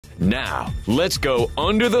Now, let's go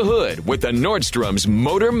under the hood with the Nordstrom's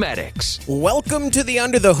Motor Medics. Welcome to the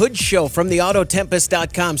Under the Hood show from the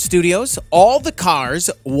Autotempest.com studios. All the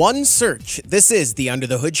cars, one search. This is the Under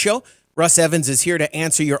the Hood show. Russ Evans is here to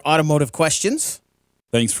answer your automotive questions.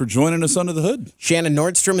 Thanks for joining us under the hood. Shannon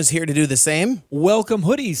Nordstrom is here to do the same. Welcome,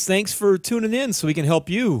 hoodies. Thanks for tuning in so we can help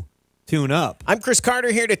you tune up. I'm Chris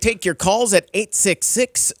Carter here to take your calls at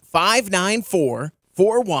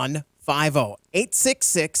 866-594-4150.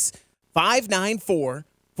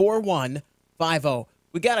 866-594-4150.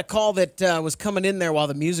 We got a call that was coming in there while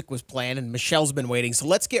the music was playing, and Michelle's been waiting. So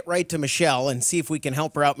let's get right to Michelle and see if we can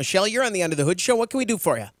help her out. Michelle, you're on the Under the Hood show. What can we do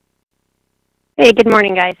for you? Hey, good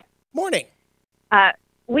morning, guys. Morning.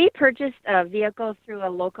 We purchased a vehicle through a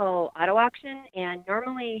local auto auction, and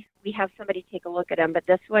normally we have somebody take a look at them, but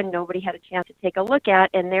this one nobody had a chance to take a look at,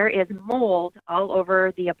 and there is mold all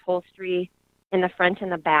over the upholstery in the front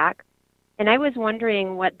and the back. And I was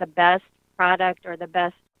wondering what the best product or the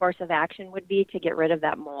best course of action would be to get rid of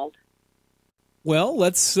that mold. Well,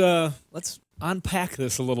 let's unpack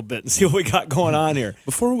this a little bit and see what we got going on here.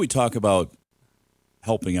 Before we talk about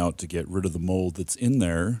helping out to get rid of the mold that's in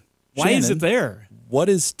there, why Shannon, is it there? What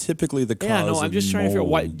is typically the cause of mold? I'm just trying to figure out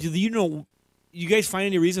why. Do you guys find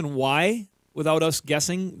any reason why, without us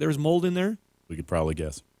guessing, there's mold in there? We could probably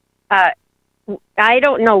guess. I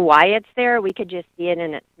don't know why it's there. We could just see it,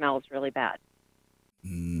 and it smells really bad.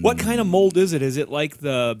 What kind of mold is it? Is it like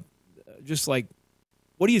what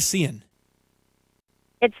are you seeing?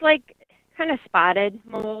 It's like kind of spotted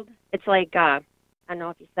mold. It's like, I don't know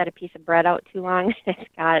if you set a piece of bread out too long. It's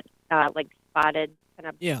got like spotted, kind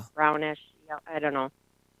of brownish. I don't know.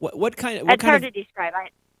 What kind of? It's hard to describe.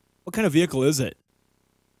 What kind of vehicle is it?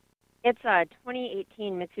 It's a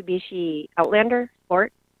 2018 Mitsubishi Outlander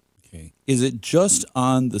Sport. Okay. Is it just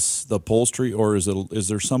on the upholstery, or is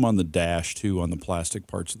there some on the dash too, on the plastic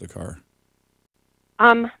parts of the car?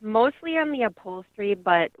 Mostly on the upholstery,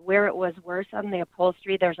 but where it was worse on the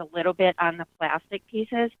upholstery, there's a little bit on the plastic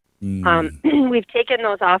pieces. We've taken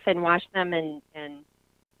those off and washed them and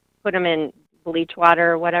put them in bleach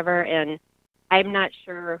water or whatever, and I'm not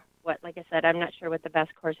sure like I said, I'm not sure what the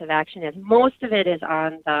best course of action is. Most of it is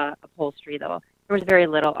on the upholstery, though. There was very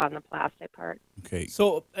little on the plastic part. Okay.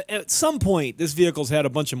 So at some point, this vehicle's had a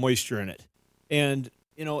bunch of moisture in it. And,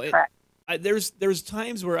 there's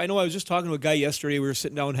times where I was just talking to a guy yesterday. We were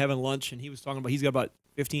sitting down having lunch, and he was talking about he's got about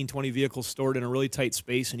 15, 20 vehicles stored in a really tight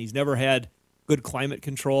space, and he's never had good climate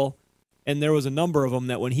control. And there was a number of them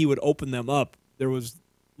that when he would open them up, there was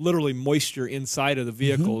literally moisture inside of the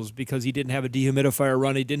vehicles because he didn't have a dehumidifier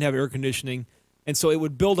run, he didn't have air conditioning, and so it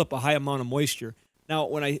would build up a high amount of moisture. Now,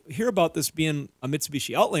 when I hear about this being a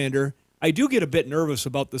Mitsubishi Outlander, I do get a bit nervous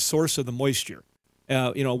about the source of the moisture,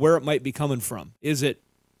 where it might be coming from. Is it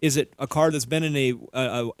a car that's been in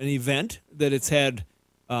an event that it's had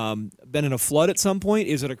been in a flood at some point?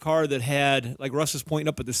 Is it a car that had, like Russ is pointing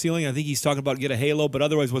up at the ceiling, I think he's talking about get a halo, but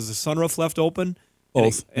otherwise was the sunroof left open?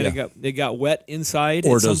 Both. It got wet inside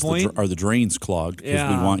or at some point? Are the drains clogged? Because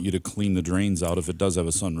we want you to clean the drains out if it does have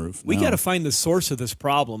a sunroof. We got to find the source of this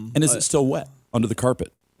problem. And is it still wet under the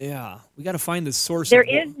carpet? Yeah, we got to find the source. There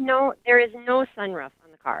is no sunroof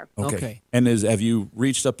on the car. Okay. And have you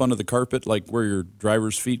reached up under the carpet, like where your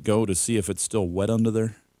driver's feet go, to see if it's still wet under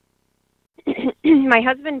there? My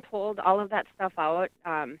husband pulled all of that stuff out,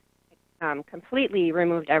 completely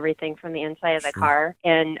removed everything from the inside of the car,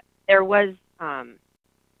 and there was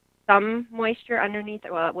some moisture underneath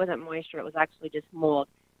it. Well, it wasn't moisture. It was actually just mold.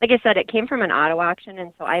 Like I said, it came from an auto auction,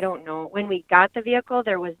 and so I don't know. When we got the vehicle,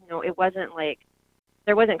 there wasn't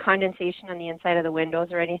condensation on the inside of the windows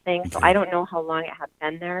or anything, so I don't know how long it had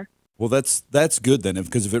been there. Well, that's good then,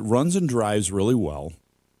 because if it runs and drives really well,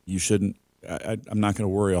 you shouldn't. I'm not going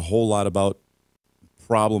to worry a whole lot about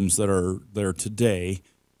problems that are there today.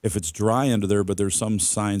 If it's dry under there, but there's some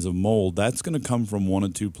signs of mold, that's going to come from one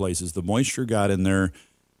of two places. The moisture got in there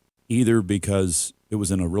either because it was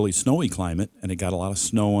in a really snowy climate and it got a lot of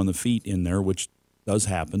snow on the feet in there, which does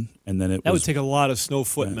happen, and then that would take a lot of snow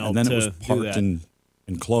foot melt. And then it was parked and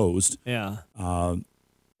closed. Yeah.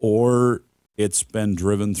 Or it's been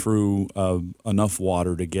driven through enough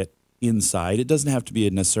water to get inside. It doesn't have to be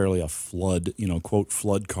necessarily a flood, quote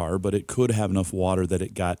flood car, but it could have enough water that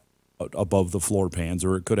it got above the floor pans,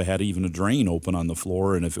 or it could have had even a drain open on the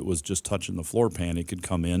floor, and if it was just touching the floor pan, it could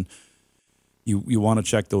come in. You want to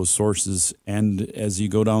check those sources, and as you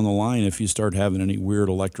go down the line, if you start having any weird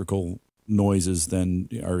electrical noises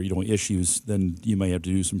or issues, then you may have to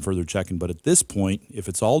do some further checking. But at this point, if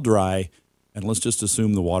it's all dry, and let's just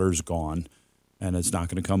assume the water's gone and it's not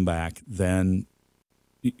going to come back, then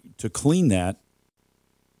to clean that,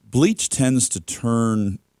 bleach tends to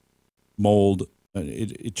turn mold.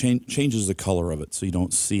 It changes the color of it so you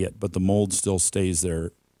don't see it, but the mold still stays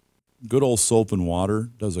there. Good old soap and water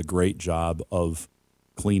does a great job of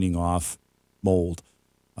cleaning off mold.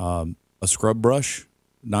 A scrub brush,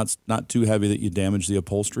 not too heavy that you damage the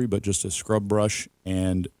upholstery, but just a scrub brush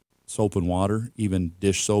and soap and water, even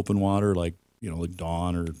dish soap and water, like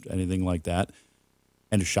Dawn or anything like that,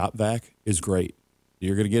 and a shop vac is great.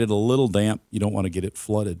 You're going to get it a little damp. You don't want to get it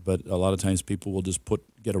flooded, but a lot of times people will just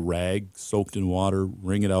get a rag soaked in water,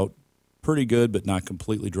 wring it out pretty good, but not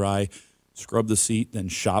completely dry. Scrub the seat, then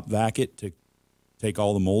shop vac it to take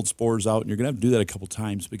all the mold spores out. And you're going to have to do that a couple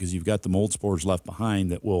times because you've got the mold spores left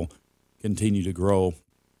behind that will continue to grow.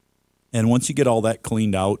 And once you get all that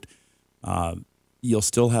cleaned out, you'll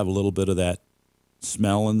still have a little bit of that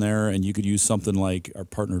smell in there. And you could use something like our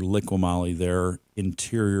partner Liquimolly, their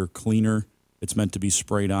interior cleaner. It's meant to be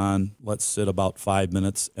sprayed on, let sit about 5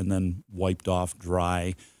 minutes, and then wiped off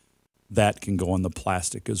dry. That can go on the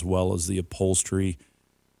plastic as well as the upholstery.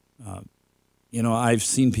 I've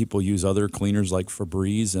seen people use other cleaners like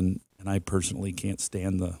Febreze, and I personally can't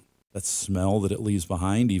stand that smell that it leaves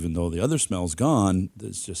behind, even though the other smell's gone.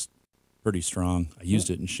 It's just pretty strong. I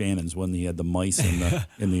used it in Shannon's when they had the mice in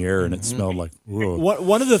the air, and it smelled like, whoa.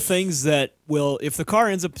 One of the things that if the car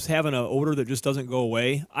ends up having an odor that just doesn't go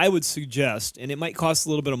away, I would suggest, and it might cost a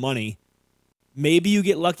little bit of money, maybe you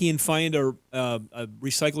get lucky and find a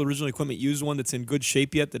recycled original equipment used one that's in good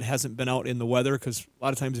shape yet that hasn't been out in the weather, because a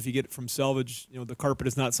lot of times if you get it from salvage, the carpet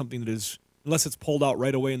is not something that is, unless it's pulled out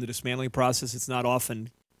right away in the dismantling process, it's not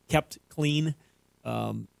often kept clean.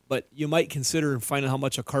 But you might consider finding how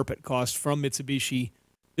much a carpet costs from Mitsubishi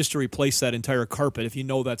just to replace that entire carpet if you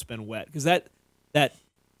know that's been wet. Because that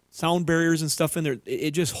sound barriers and stuff in there,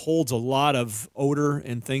 it just holds a lot of odor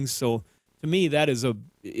and things. So to me, that is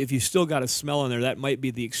if you still got a smell in there, that might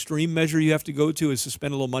be the extreme measure you have to go to, is to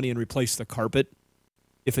spend a little money and replace the carpet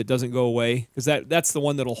if it doesn't go away. Because that's the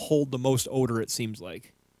one that'll hold the most odor, it seems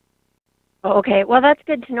like. Okay, well, that's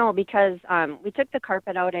good to know because we took the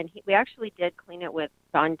carpet out and we actually did clean it with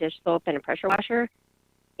Dawn dish soap and a pressure washer,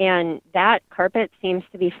 and that carpet seems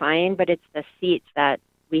to be fine, but it's the seats that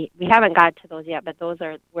we haven't got to those yet, but those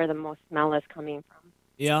are where the most smell is coming from.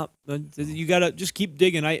 Yeah, you got to just keep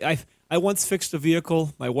digging. I once fixed a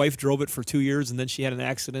vehicle. My wife drove it for 2 years, and then she had an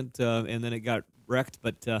accident, and then it got wrecked,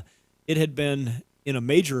 but it had been in a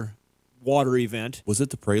major water event. Was it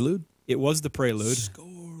the Prelude? It was the Prelude. Score.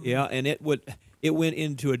 Yeah, and it went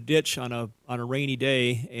into a ditch on a rainy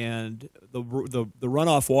day, and the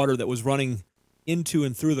runoff water that was running into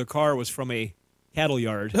and through the car was from a cattle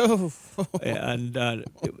yard. And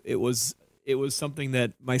it was something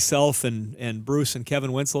that myself and Bruce and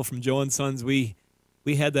Kevin Wenzel from Joe and Sons, we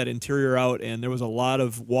had that interior out, and there was a lot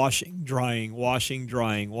of washing, drying.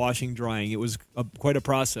 It was quite a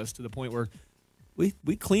process to the point where we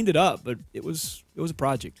cleaned it up, but it was a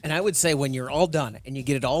project. And I would say when you're all done and you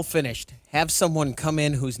get it all finished, have someone come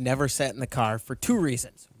in who's never sat in the car for two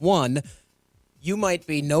reasons. One, you might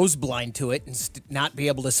be nose blind to it and not be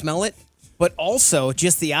able to smell it, but also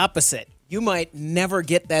just the opposite. You might never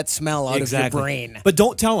get that smell out of your brain. But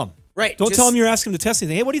don't tell them. Right. Don't tell them you're asking them to test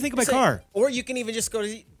anything. Hey, what do you think of my car? Or you can even just go to,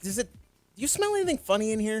 do you smell anything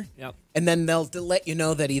funny in here? Yep. And then they'll let you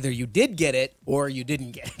know that either you did get it or you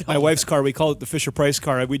didn't get it. My wife's car, we call it the Fisher-Price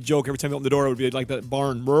car. We'd joke every time we opened the door, it would be like that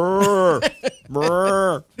barn. Brrr,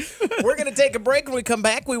 brrr. We're going to take a break. When we come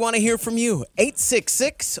back, we want to hear from you.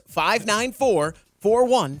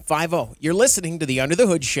 866-594-4150. You're listening to the Under the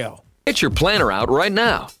Hood Show. Get your planner out right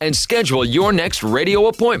now and schedule your next radio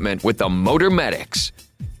appointment with the Motor Medics.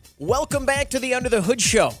 Welcome back to the Under the Hood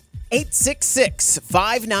Show.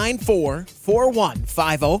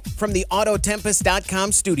 866-594-4150 from the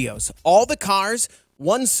Autotempest.com studios. All the cars,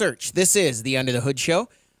 one search. This is the Under the Hood Show.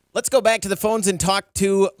 Let's go back to the phones and talk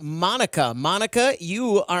to Monica. Monica,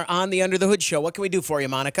 you are on the Under the Hood Show. What can we do for you,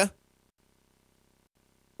 Monica?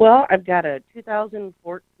 Well, I've got a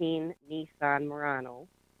 2014 Nissan Murano,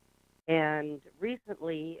 and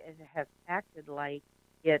recently it has acted like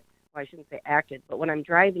it, well, I shouldn't say acted, but when I'm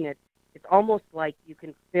driving it, it's almost like you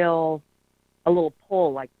can feel a little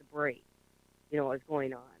pull like the brake, is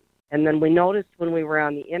going on. And then we noticed when we were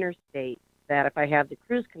on the interstate that if I have the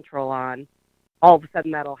cruise control on, all of a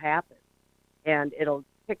sudden that'll happen. And it'll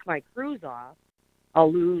kick my cruise off.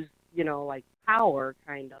 I'll lose, like power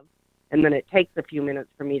kind of. And then it takes a few minutes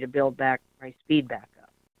for me to build back my speed back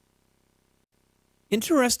up.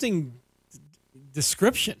 Interesting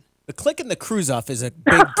description. The clicking the cruise off is a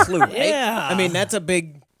big clue, right? Yeah. I mean, that's a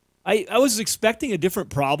big... I was expecting a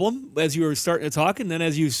different problem as you were starting to talk, and then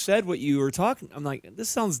as you said what you were talking, I'm like, this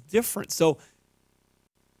sounds different. So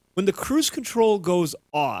when the cruise control goes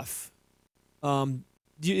off,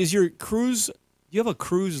 Is your cruise? Do you have a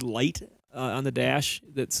cruise light on the dash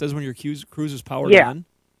that says when your cruise is powered on?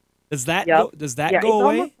 Does that go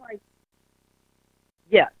away?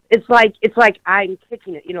 Yes, it's like I'm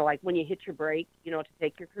kicking it. Like when you hit your brake, to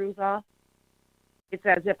take your cruise off. It's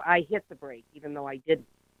as if I hit the brake, even though I didn't.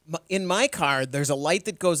 In my car, there's a light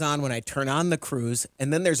that goes on when I turn on the cruise,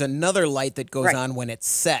 and then there's another light that goes on when it's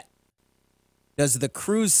set. Does the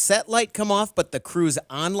cruise set light come off, but the cruise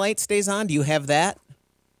on light stays on? Do you have that?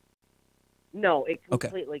 No, it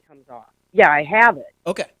completely comes off. Yeah, I have it.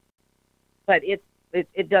 Okay. But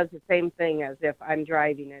it does the same thing as if I'm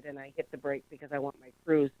driving it and I hit the brake because I want my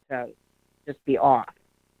cruise to just be off.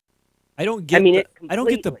 I don't get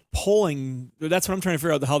the pulling. That's what I'm trying to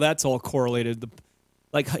figure out, how that's all correlated.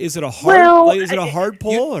 Is it a hard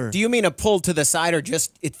pull or? Do you mean a pull to the side, or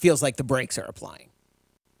just it feels like the brakes are applying?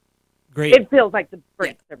 Great. It feels like the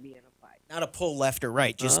brakes are being applied. Not a pull left or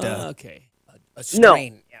right, just a strain.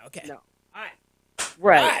 No. Yeah, okay. No. All right. All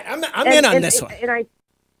right. I'm in on this one. And I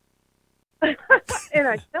and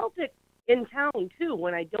I felt it in town too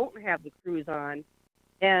when I don't have the cruise on,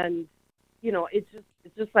 and it's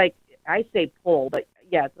just like I say pull, but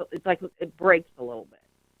yeah, it's like it breaks a little bit.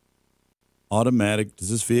 Automatic. Does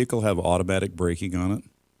this vehicle have automatic braking on it?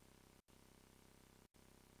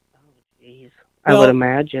 Oh, jeez. I would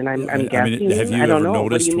imagine. I'm guessing. Have you I don't ever know.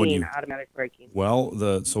 noticed What do you when mean, you automatic braking?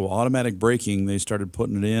 Well, so automatic braking, they started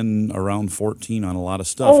putting it in around 14 on a lot of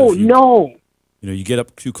stuff. Oh, no. You get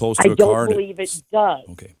up too close to a car. I don't believe it does.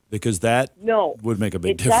 Okay, because that would make a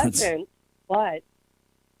big difference. It doesn't, but,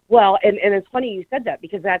 well, and it's funny you said that,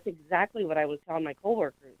 because that's exactly what I was telling my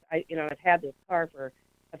coworkers. I've had this car for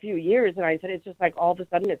a few years, and I said, it's just like all of a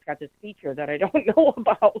sudden it's got this feature that I don't know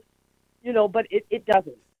about, but it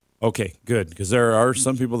doesn't. Okay, good, because there are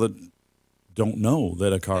some people that don't know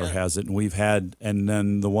that a car has it, and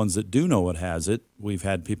then the ones that do know it has it, we've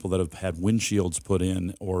had people that have had windshields put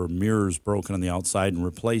in or mirrors broken on the outside and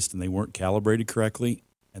replaced, and they weren't calibrated correctly,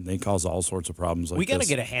 and they cause all sorts of problems like this. We got to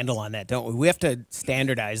get a handle on that, don't we? We have to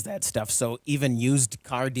standardize that stuff so even used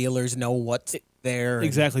car dealers know what's there.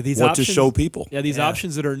 Exactly. These what options, to show people. Yeah, these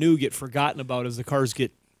options that are new get forgotten about as the cars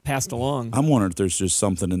get passed along. I'm wondering if there's just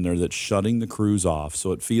something in there that's shutting the cruise off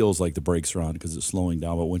so it feels like the brakes are on because it's slowing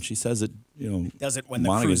down. But when she says it, does it when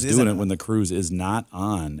Monica's the cruise doing isn't it when the cruise is not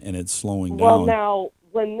on and it's slowing down. Well, now,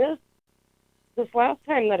 when this last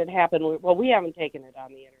time that it happened, we haven't taken it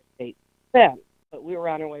on the interstate since, but we were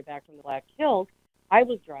on our way back from the Black Hills. I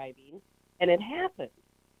was driving, and it happened.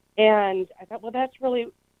 And I thought, well, that's really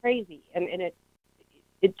crazy. And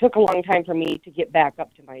it took a long time for me to get back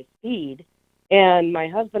up to my speed. And my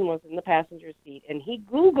husband was in the passenger seat, and he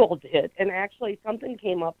Googled it, and actually something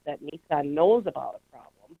came up that Nissan knows about a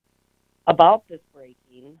problem, about this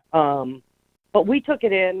braking. But we took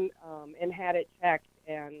it in and had it checked,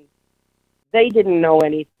 and they didn't know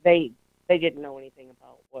any. They didn't know anything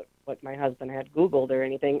about what my husband had Googled or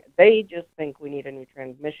anything. They just think we need a new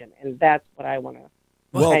transmission, and that's what I want to.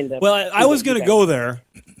 Well, I was going to go there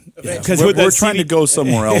because we're trying to go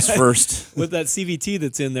somewhere else first. With that CVT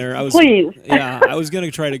that's in there, I was going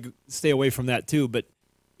to try to stay away from that too. But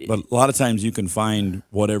a lot of times you can find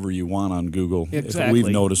whatever you want on Google. Exactly.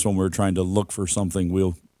 We've noticed when we're trying to look for something,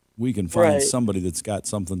 we can find somebody that's got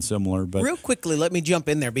something similar. But real quickly, let me jump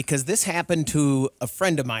in there because this happened to a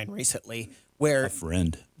friend of mine recently. Where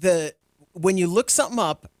when you look something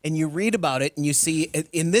up and you read about it and you see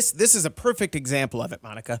in this is a perfect example of it,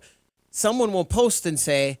 Monica. Someone will post and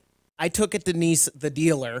say, I took it to the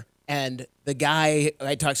dealer, and the guy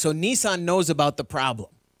I talked, so Nissan knows about the problem.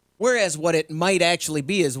 Whereas what it might actually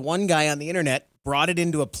be is one guy on the internet brought it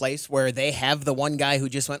into a place where they have the one guy who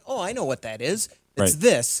just went, oh, I know what that is. It's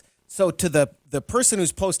this. So to the person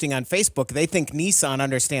who's posting on Facebook, they think Nissan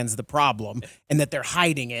understands the problem and that they're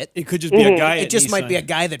hiding it. It could just be a guy. It just might be a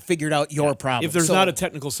guy that figured out your problem. If there's not a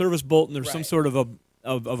technical service bolt and there's some sort of a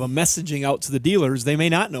messaging out to the dealers, they may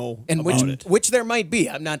not know about it. Which there might be.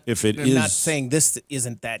 I'm not saying this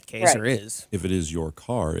isn't that case or is. If it is your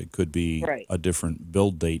car, it could be a different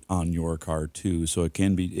build date on your car too. So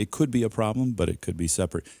it could be a problem, but it could be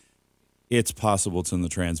separate. It's possible it's in the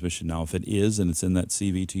transmission. Now, if it is and it's in that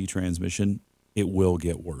CVT transmission, it will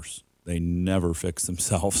get worse. They never fix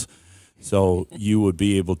themselves. So you would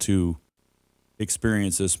be able to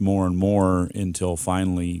experience this more and more until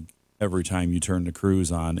finally every time you turn the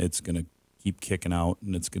cruise on, it's going to keep kicking out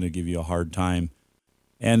and it's going to give you a hard time.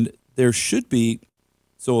 And there should be,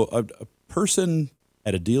 so a person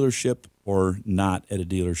at a dealership or not at a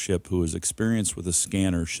dealership who is experienced with a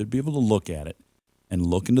scanner should be able to look at it and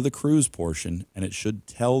look into the cruise portion, and it should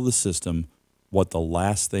tell the system what the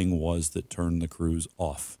last thing was that turned the cruise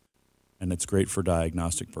off. and it's great for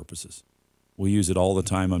diagnostic purposes. We use it all the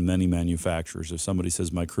time on many manufacturers. If somebody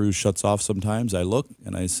says my cruise shuts off sometimes, I look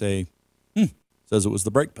and I say, says it was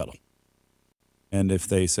the brake pedal. And if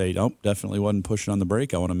they say, nope, definitely wasn't pushing on the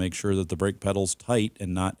brake, I want to make sure that the brake pedal's tight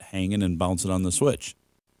and not hanging and bouncing on the switch.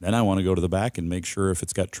 Then I want to go to the back and make sure if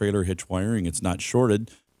it's got trailer hitch wiring, it's not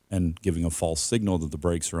shorted and giving a false signal that the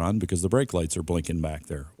brakes are on because the brake lights are blinking back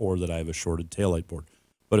there, or that I have a shorted taillight board.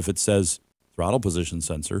 But if it says throttle position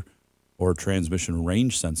sensor or transmission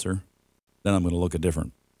range sensor, then I'm going to look a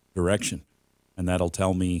different direction. And that'll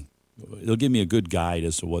tell me, it'll give me a good guide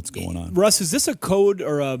as to what's going on. Russ, is this a code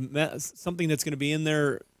or something that's going to be in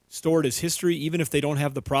there stored as history, even if they don't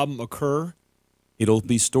have the problem occur? It'll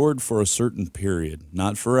be stored for a certain period,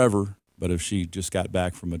 not forever, but if she just got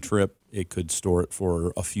back from a trip, it could store it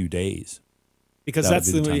for a few days. Because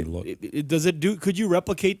that's the time to look. Does it do? Could you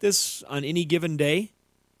replicate this on any given day?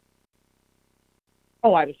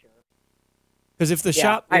 Oh, I'm sure. Because if the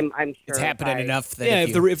shop, I'm sure it's happening enough that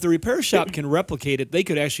if the repair shop can replicate it, they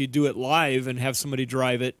could actually do it live and have somebody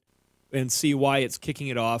drive it and see why it's kicking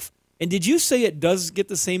it off. And did you say it does get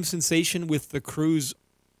the same sensation with the cruise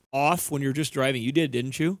off when you're just driving? You did,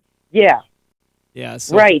 didn't you? Yeah. Yeah.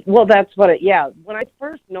 So. Right. Well, that's what it. Yeah. When I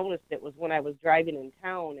first noticed it was when I was driving in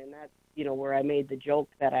town, and that's where I made the joke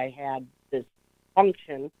that I had this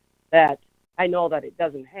function that I know that it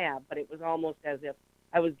doesn't have, but it was almost as if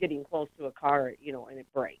I was getting close to a car, and it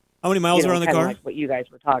brakes. How many miles are on the car? Like what you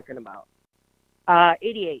guys were talking about.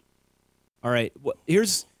 88. All right. Well,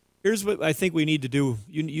 here's what I think we need to do.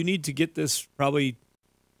 You need to get this probably.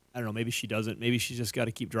 I don't know. Maybe she doesn't. Maybe she's just got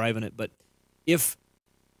to keep driving it. But I was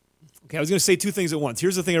going to say two things at once.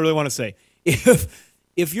 Here's the thing I really want to say.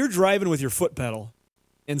 If you're driving with your foot pedal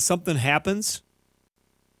and something happens,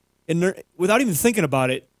 and without even thinking about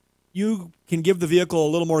it, you can give the vehicle a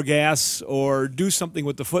little more gas or do something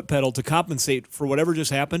with the foot pedal to compensate for whatever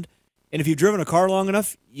just happened. And if you've driven a car long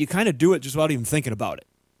enough, you kind of do it just without even thinking about it.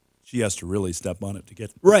 She has to really step on it to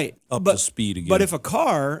get up to speed again. But if a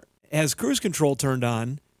car has cruise control turned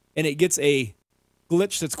on and it gets a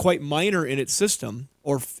glitch that's quite minor in its system,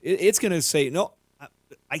 or it's going to say, no,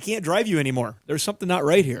 I can't drive you anymore. There's something not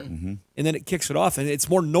right here. Mm-hmm. And then it kicks it off, and it's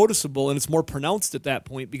more noticeable and it's more pronounced at that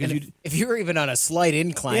point because if you're even on a slight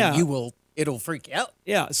incline, it'll freak you out.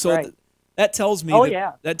 Yeah, so that tells me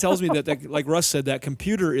that tells me that like Russ said, that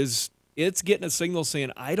computer it's getting a signal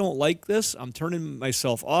saying, I don't like this. I'm turning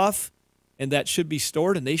myself off, and that should be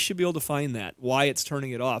stored, and they should be able to find that, why it's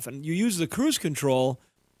turning it off. And you use the cruise control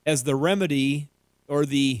as the remedy or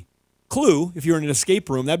the clue. If you're in an escape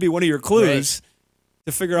room, that'd be one of your clues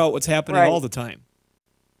to figure out what's happening all the time.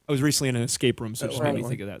 I was recently in an escape room, so it just made me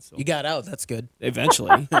think of that. So. You got out. That's good.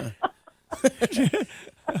 Eventually.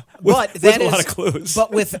 With a lot of clues.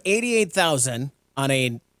 But with 88,000 on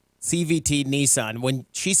a CVT Nissan, when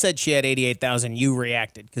she said she had 88,000, you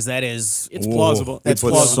reacted because it's plausible. That's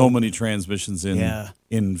plausible. So many transmissions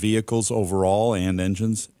in vehicles overall and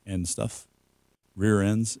engines and stuff, rear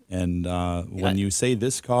ends. And when you say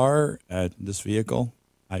this car at this vehicle,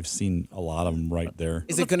 I've seen a lot of them right there.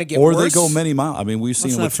 Is it going to get worse? Or they go many miles. I mean, we've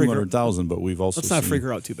seen them with 200,000, but we've also Let's not freak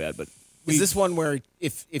her out too bad. But is this one where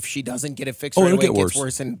if she doesn't get it fixed right away, it gets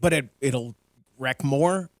worse, but it'll wreck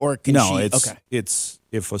more? Or can it's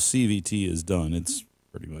if a CVT is done, it's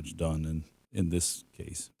pretty much done in this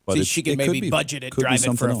case. But so she can maybe budget it, drive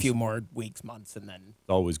it for a few more weeks, months, and then it's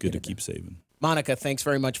always good to keep saving. Monica, thanks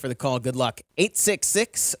very much for the call. Good luck.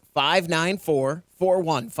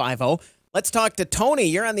 866-594-4150. Let's talk to Tony.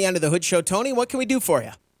 You're on the End of the Hood Show. Tony, what can we do for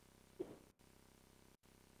you?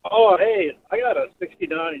 Oh, hey, I got a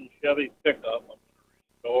 69 Chevy pickup I'm going to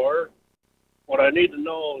restore. What I need to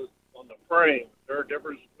know is on the frame, is there a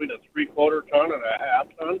difference between a 3/4 ton and a half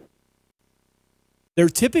ton? There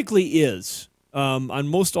typically is. On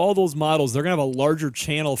most all those models, they're going to have a larger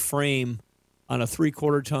channel frame on a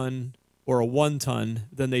 3/4 ton or a 1 ton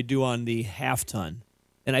than they do on the half ton.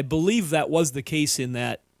 And I believe that was the case in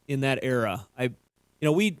that era.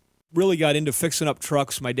 We really got into fixing up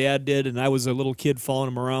trucks. My dad did, and I was a little kid following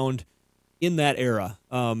him around in that era.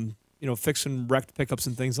 Fixing wrecked pickups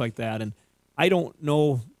and things like that. And I don't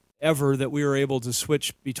know ever that we were able to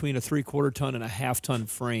switch between a 3/4 ton and a half ton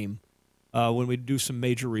frame when we do some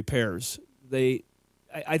major repairs. I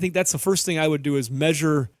think that's the first thing I would do is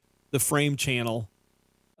measure the frame channel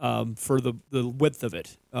for the width of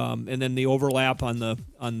it, and then the overlap on the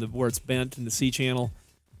where it's bent in the C channel.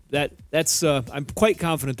 That's I'm quite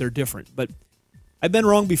confident they're different, but I've been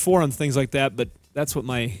wrong before on things like that. But that's what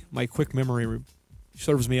my quick memory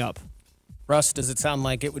serves me up. Russ, does it sound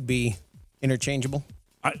like it would be interchangeable?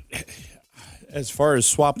 As far as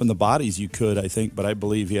swapping the bodies, you could, I think, but I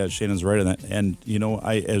believe, Shannon's right on that. And,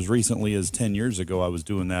 as recently as 10 years ago, I was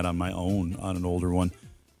doing that on my own on an older one.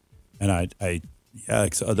 And I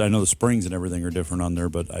know the springs and everything are different on there,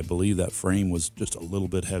 but I believe that frame was just a little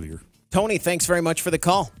bit heavier. Tony, thanks very much for the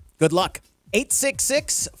call. Good luck.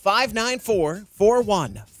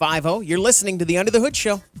 866-594-4150. You're listening to the Under the Hood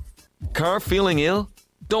Show. Car feeling ill?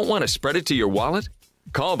 Don't want to spread it to your wallet?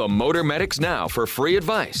 Call the Motor Medics now for free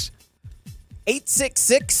advice.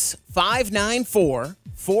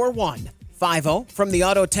 866-594-4150 from the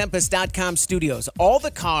Autotempest.com studios. All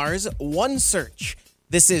the cars, one search.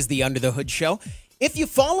 This is the Under the Hood Show. If you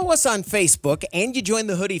follow us on Facebook and you join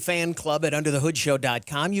the Hoodie Fan Club at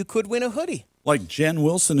underthehoodshow.com, you could win a hoodie. Like Jen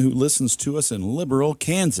Wilson, who listens to us in Liberal,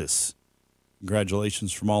 Kansas.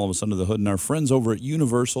 Congratulations from all of us under the hood and our friends over at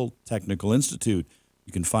Universal Technical Institute.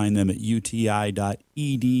 You can find them at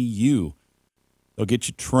uti.edu. They'll get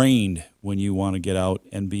you trained when you want to get out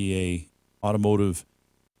and be a automotive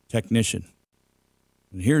technician.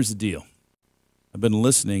 And here's the deal. I've been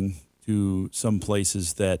listening to some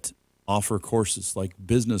places that offer courses like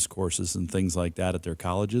business courses and things like that at their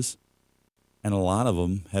colleges. And a lot of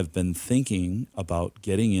them have been thinking about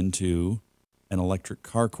getting into an electric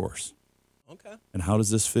car course. Okay. And how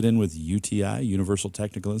does this fit in with UTI, Universal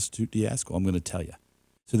Technical Institute, do you ask? Well, I'm going to tell you.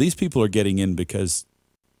 So these people are getting in because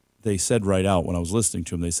they said right out when I was listening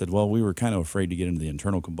to them, they said, well, we were kind of afraid to get into the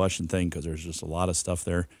internal combustion thing because there's just a lot of stuff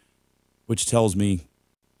there, which tells me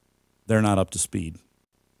they're not up to speed.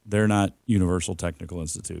 They're not Universal Technical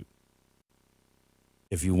Institute.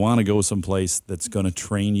 If you want to go someplace that's going to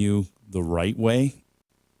train you the right way,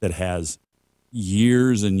 that has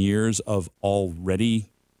years and years of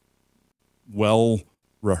already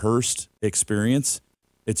well-rehearsed experience,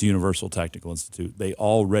 it's Universal Technical Institute. They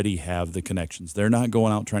already have the connections. They're not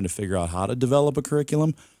going out trying to figure out how to develop a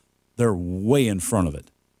curriculum. They're way in front of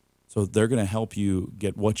it. So they're going to help you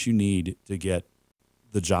get what you need to get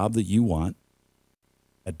the job that you want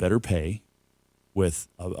at better pay with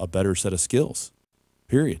a better set of skills,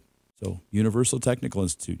 period. So Universal Technical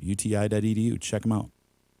Institute, uti.edu. Check them out.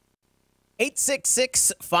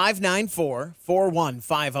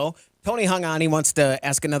 866-594-4150. Tony hung on. He wants to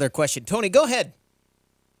ask another question. Tony, go ahead.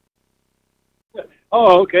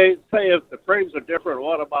 Oh, okay. Say if the frames are different,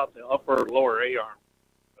 what about the upper and lower A-arm?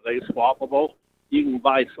 Are they swappable? You can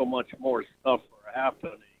buy so much more stuff for a half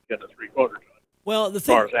ton than you get a three-quarter ton. Well, the as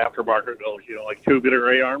thing, far as aftermarket goes, like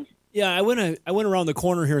tubular A-arms. yeah, I went around the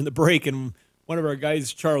corner here in the break, and one of our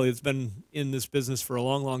guys, Charlie, that's been in this business for a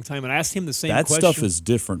long, long time, and I asked him the same question. That stuff is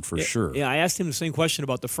different for sure. Yeah, I asked him the same question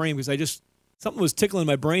about the frame because something was tickling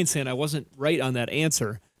my brain saying I wasn't right on that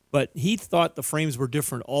answer, but he thought the frames were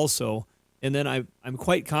different also. And then I'm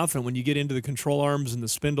quite confident when you get into the control arms and the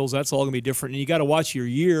spindles, that's all going to be different. And you got to watch your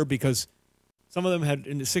year because some of them had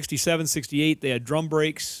in the 67, 68, they had drum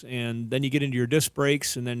brakes, and then you get into your disc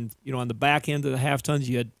brakes, and then on the back end of the half tons,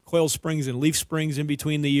 you had coil springs and leaf springs in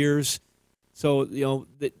between the years. So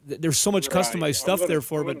there's so much customized stuff there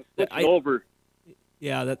for, but I don't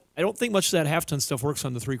think much of that half ton stuff works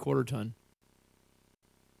on the 3/4 ton.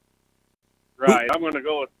 Right, I'm going to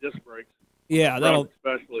go with disc brakes. Yeah, that'll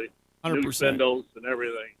especially 100%. New spindles and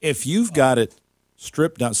everything. If you've got it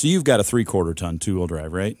stripped down, so you've got a 3/4 ton two-wheel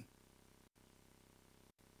drive, right?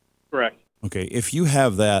 Correct. Okay, if you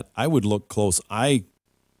have that, I would look close.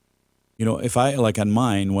 If I, like on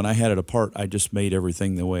mine, when I had it apart, I just made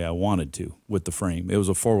everything the way I wanted to with the frame. It was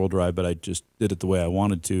a 4-wheel drive, but I just did it the way I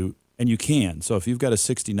wanted to, and you can. So if you've got a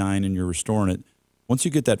 69 and you're restoring it, once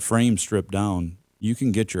you get that frame stripped down, you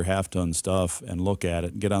can get your half-ton stuff and look at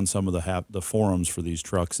it and get on some of the forums for these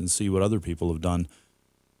trucks and see what other people have done.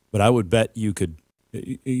 But I would bet you could,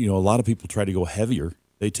 a lot of people try to go heavier.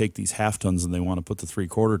 They take these half-tons and they want to put the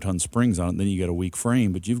 3/4 ton springs on it, and then you get a weak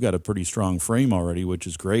frame. But you've got a pretty strong frame already, which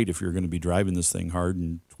is great if you're going to be driving this thing hard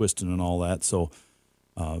and twisting and all that. So,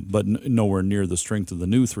 but nowhere near the strength of the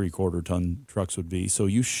new 3/4 ton trucks would be. So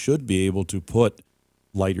you should be able to put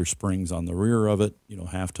lighter springs on the rear of it,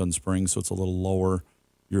 half-ton springs, so it's a little lower,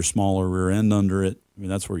 your smaller rear end under it. I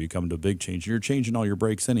mean, that's where you come to a big change. You're changing all your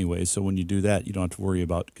brakes anyway, so when you do that, you don't have to worry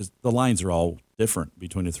about, because the lines are all different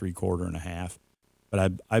between a 3/4 and a half.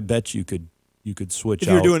 But I bet you could switch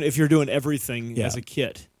out. If you're doing everything as a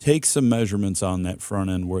kit. Take some measurements on that front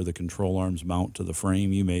end where the control arms mount to the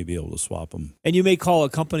frame. You may be able to swap them. And you may call a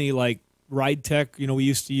company like Ride Tech, we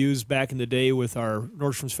used to use back in the day with our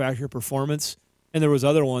Nordstrom's Factory Performance. And there was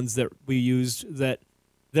other ones that we used that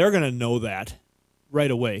they're going to know that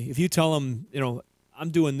right away. If you tell them,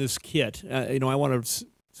 I'm doing this kit, I want to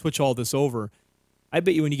switch all this over. I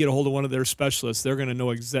bet you when you get a hold of one of their specialists, they're going to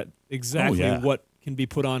know exactly what can be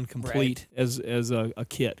put on complete as a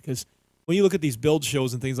kit. Because when you look at these build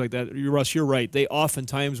shows and things like that, Russ, you're right. They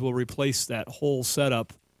oftentimes will replace that whole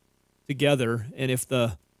setup together, and if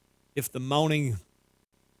the mounting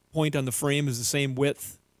point on the frame is the same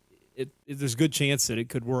width, there's a good chance that it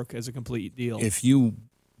could work as a complete deal. If you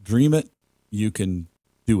dream it, you can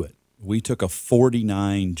do it. We took a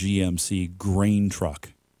 49 GMC grain truck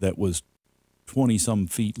that was 20-some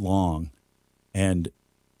feet long and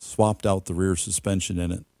swapped out the rear suspension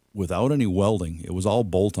in it without any welding. It was all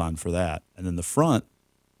bolt-on for that. And then the front,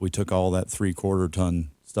 we took all that 3/4-ton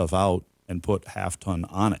stuff out and put half-ton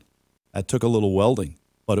on it. That took a little welding,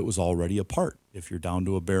 but it was already a part. If you're down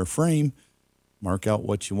to a bare frame, mark out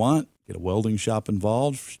what you want, get a welding shop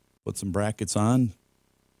involved, put some brackets on,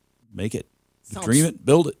 make it. Dream it,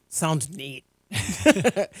 build it. Sounds neat.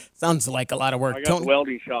 Sounds like a lot of work. I got the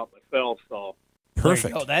welding shop myself, so.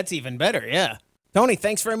 Perfect. Oh, that's even better, yeah. Tony,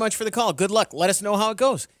 thanks very much for the call. Good luck. Let us know how it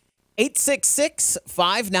goes.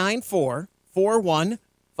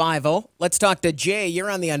 866-594-4150. Let's talk to Jay. You're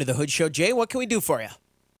on the Under the Hood Show. Jay, what can we do for you?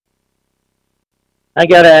 I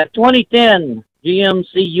got a 2010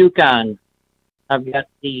 GMC Yukon. I've got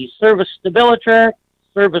the service StabiliTrak,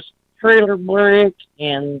 service trailer brake,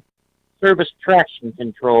 and service traction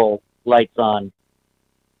control lights on.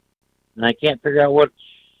 And I can't figure out which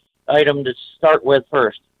item to start with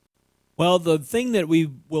first. Well, the thing that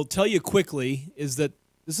we will tell you quickly is that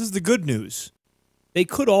this is the good news. They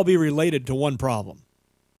could all be related to one problem.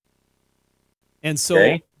 And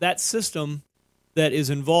so that system that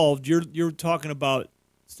is involved, you're talking about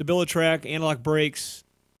StabiliTrak, analog brakes,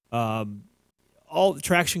 all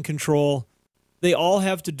traction control. They all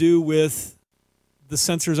have to do with the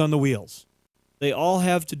sensors on the wheels. They all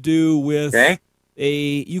have to do with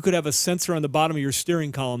you could have a sensor on the bottom of your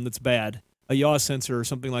steering column that's bad, a yaw sensor or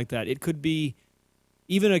something like that. It could be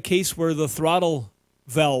even a case where the throttle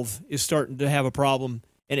valve is starting to have a problem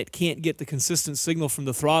and it can't get the consistent signal from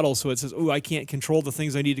the throttle, so it says, oh, I can't control the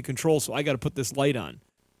things I need to control, so I got to put this light on.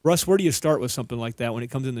 Russ, where do you start with something like that when it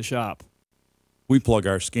comes in the shop? We plug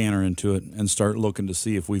our scanner into it and start looking to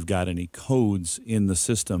see if we've got any codes in the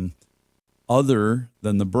system other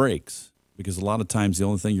than the brakes. Because a lot of times the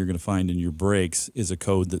only thing you're going to find in your brakes is a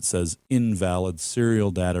code that says invalid serial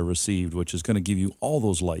data received, which is going to give you all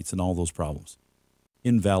those lights and all those problems.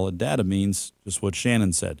 Invalid data means just what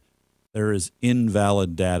Shannon said. There is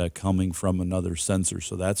invalid data coming from another sensor.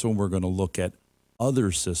 So that's when we're going to look at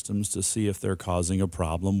other systems to see if they're causing a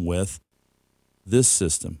problem with this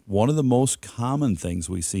system. One of the most common things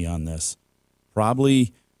we see on this,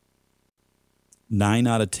 probably 9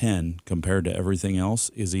 out of 10 compared to everything else,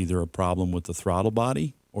 is either a problem with the throttle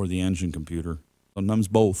body or the engine computer. Sometimes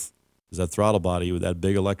both. Because that throttle body with that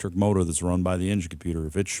big electric motor that's run by the engine computer,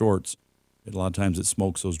 if it shorts, a lot of times it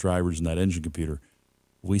smokes those drivers in that engine computer.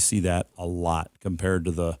 We see that a lot compared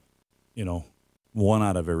to the, 1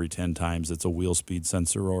 out of every 10 times it's a wheel speed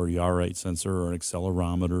sensor or a yaw rate sensor or an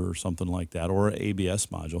accelerometer or something like that, or an ABS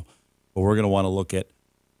module. But we're going to want to look at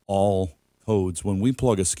all codes. When we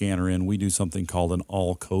plug a scanner in, we do something called an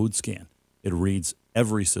all code scan. It reads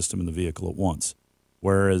every system in the vehicle at once.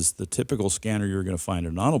 Whereas the typical scanner you're going to find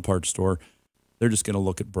in an auto parts store, they're just going to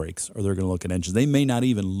look at brakes or they're going to look at engines. They may not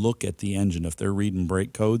even look at the engine if they're reading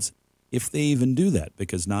brake codes, if they even do that,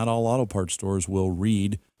 because not all auto parts stores will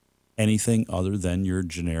read anything other than your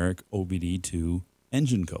generic OBD2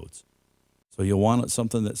 engine codes. So you'll want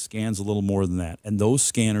something that scans a little more than that. And those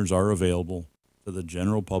scanners are available to the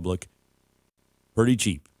general public pretty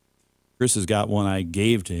cheap. Chris has got one I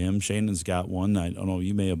gave to him. Shannon's got one. I don't know,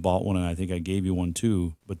 you may have bought one, and I think I gave you one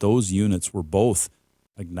too. But those units were both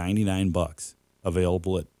like $99,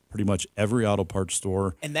 available at pretty much every auto parts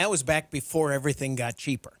store. And that was back before everything got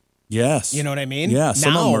cheaper. Yes. You know what I mean? Yeah.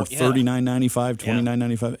 Some of them are yeah. $39.95,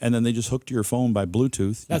 $29.95, and then they just hook to your phone by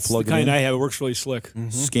Bluetooth. That's plug the kind it in, I have. It works really slick. Mm-hmm.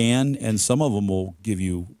 Scan, and some of them will give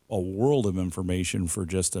you a world of information for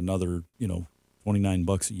just another,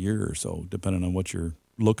 $29 a year or so, depending on what you're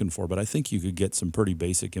looking for. But I think you could get some pretty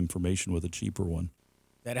basic information with a cheaper one.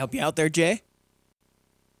 That help you out there, Jay?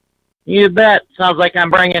 You bet. Sounds like I'm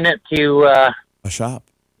bringing it to A shop.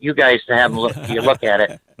 you guys to have you look at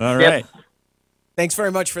it. All right. Thanks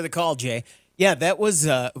very much for the call, Jay. Yeah, that was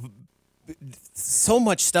so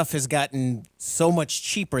much stuff has gotten so much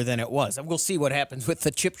cheaper than it was. And we'll see what happens with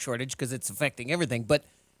the chip shortage because it's affecting everything. But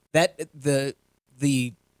that the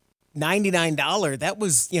 $99, that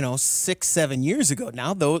was, 6-7 years ago.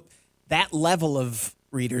 Now, though, that level of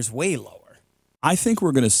reader's way lower. I think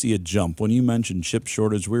we're going to see a jump. When you mentioned chip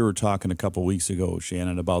shortage, we were talking a couple weeks ago,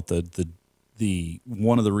 Shannon, about the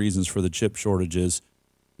one of the reasons for the chip shortage is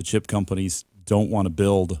the chip companies don't want to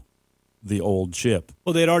build the old chip.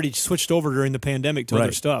 Well, they had already switched over during the pandemic to other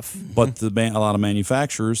Right. stuff. But a lot of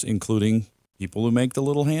manufacturers, including people who make the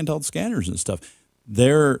little handheld scanners and stuff,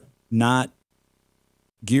 they're not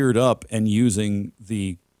geared up and using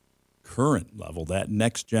the current level, that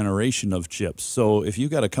next generation of chips. So if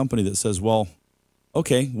you've got a company that says, well,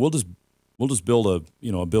 okay, we'll just build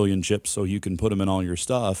a billion chips so you can put them in all your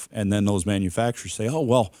stuff, and then those manufacturers say, oh,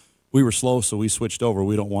 well, we were slow, so we switched over.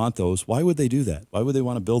 We don't want those. Why would they do that? Why would they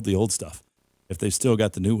want to build the old stuff if they've still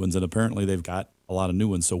got the new ones? And apparently they've got a lot of new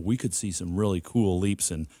ones. So we could see some really cool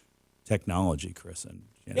leaps in technology, Chris. And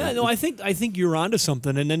I think you're onto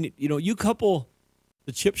something. And then you couple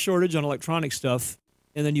the chip shortage on electronic stuff,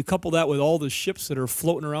 and then you couple that with all the ships that are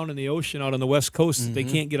floating around in the ocean out on the West Coast that they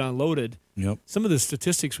can't get unloaded. Yep. Some of the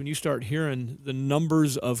statistics, when you start hearing the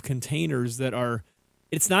numbers of containers that are,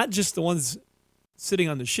 it's not just the ones sitting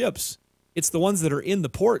on the ships, it's the ones that are in the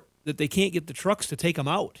port that they can't get the trucks to take them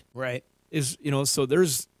out. Right. So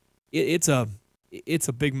there's, it's a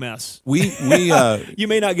big mess. We You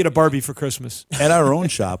may not get a Barbie for Christmas. at our own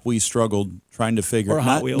shop, we struggled trying to figure Or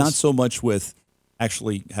Hot not Wheels. so much with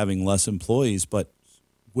actually having less employees, but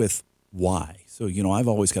with why. So, I've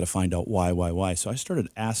always got to find out why. So I started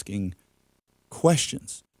asking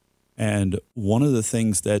questions. And one of the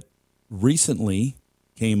things that recently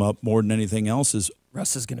came up more than anything else is,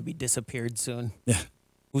 Russ is going to be disappeared soon. Yeah.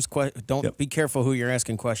 Don't Yep. be careful who you're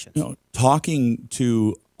asking questions. talking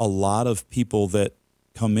to a lot of people that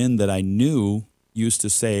come in that I knew used to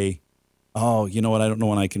say, oh, you know what, I don't know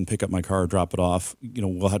when I can pick up my car or drop it off.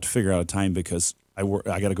 We'll have to figure out a time because I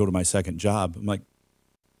got to go to my second job. I'm like,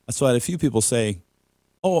 so I had a few people say,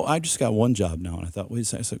 oh, I just got one job now. And I thought, wait a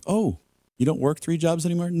second. I said, oh, you don't work 3 jobs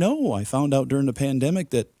anymore? No, I found out during the pandemic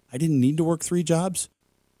that I didn't need to work 3 jobs.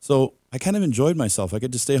 So I kind of enjoyed myself. I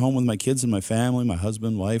get to stay home with my kids and my family, my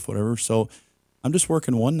husband, wife, whatever. So I'm just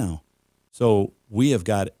working one now. So we have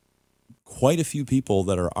got quite a few people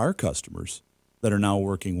that are our customers that are now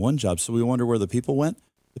working one job. So we wonder where the people went.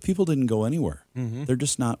 The people didn't go anywhere. Mm-hmm. They're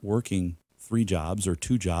just not working 3 jobs or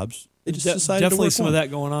 2 jobs. They just decided Definitely to work some one. of that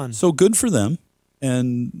going on. So good for them.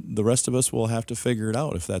 And the rest of us will have to figure it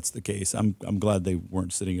out if that's the case. I'm glad they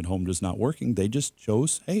weren't sitting at home just not working. They just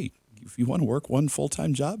chose, hey, if you want to work one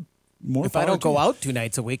full-time job, more If I power don't to go you. out 2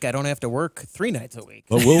 nights a week, I don't have to work 3 nights a week.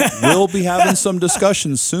 But we'll be having some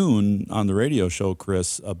discussions soon on the radio show,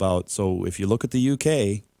 Chris, about, so if you look at the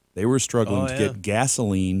UK, they were struggling to get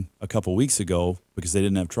gasoline a couple weeks ago because they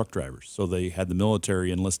didn't have truck drivers. So they had the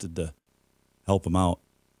military enlisted to help them out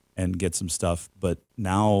and get some stuff. But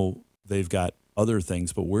now they've got other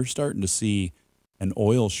things. But we're starting to see an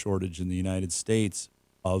oil shortage in the United States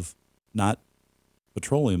of not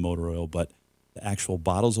petroleum motor oil, but the actual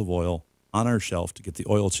bottles of oil on our shelf to get the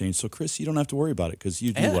oil changed. So, Chris, you don't have to worry about it because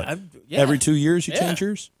you do every 2 years you change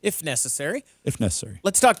yours? If necessary. If necessary.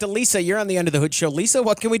 Let's talk to Lisa. You're on the Under the Hood show. Lisa,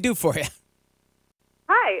 what can we do for you?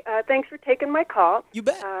 Hi, thanks for taking my call. You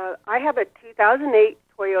bet. I have a 2008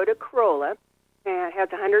 Toyota Corolla, and it has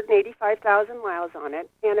 185,000 miles on it.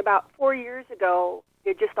 And about 4 years ago,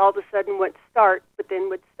 it just all of a sudden wouldn't start, but then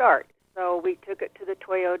would start. So we took it to the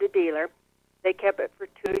Toyota dealer. They kept it for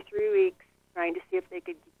 2 or 3 weeks, trying to see if they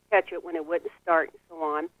could catch it when it wouldn't start and so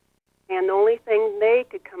on. And the only thing they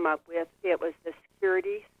could come up with, it was the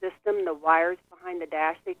security system, the wires behind the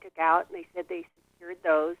dash they took out, and they said they secured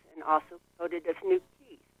those and also coded us new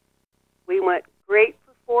keys. We went great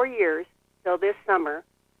for 4 years till this summer,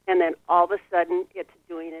 and then all of a sudden it's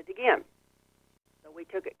doing it again. So we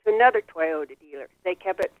took it to another Toyota dealer. They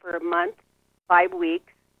kept it for a month, 5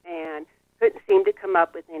 weeks, and couldn't seem to come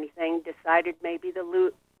up with anything, decided maybe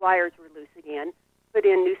the wires were loose again, put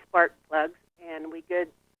in new spark plugs, and we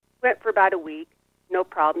went for about a week, no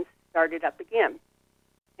problems, started up again.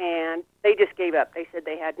 And they just gave up. They said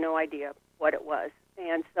they had no idea what it was.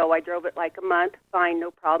 And so I drove it like a month, fine, no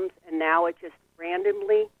problems, and now it's just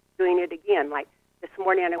randomly doing it again. Like this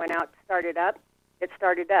morning I went out to start it up, it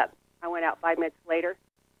started up. I went out 5 minutes later,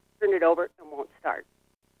 turned it over, and won't start.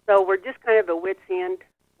 So we're just kind of a wit's end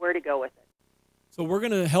where to go with it. So we're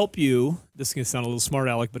going to help you. This is going to sound a little smart,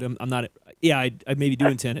 Alec, but I'm not. Yeah, I maybe do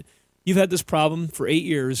intend it. You've had this problem for 8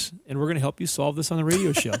 years, and we're going to help you solve this on the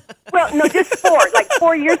radio show. Well, no, just 4, like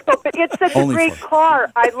 4 years ago. But it's such Only a great 4.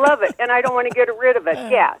 car. I love it, and I don't want to get rid of it.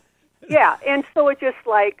 Yeah. And so it's just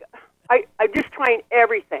like I'm just trying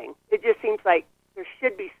everything. It just seems like there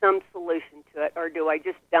should be some solution to it, or do I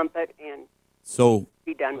just dump it and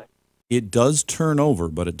be done with it? It does turn over,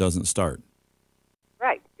 but it doesn't start.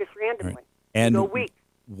 Right, just randomly. Right. And go weeks.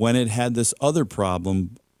 when it had this other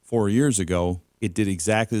problem 4 years ago, it did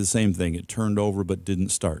exactly the same thing. It turned over but didn't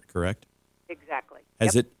start, correct? Exactly.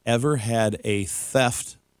 Has it ever had a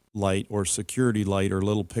theft light or security light or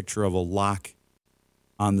little picture of a lock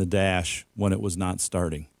on the dash when it was not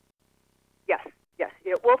starting? Yes,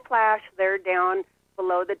 it will flash there down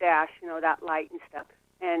below the dash, that light and stuff.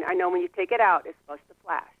 And I know when you take it out, it's supposed to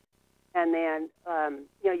flash. And then,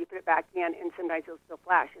 you put it back in, and sometimes it'll still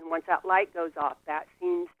flash. And once that light goes off, that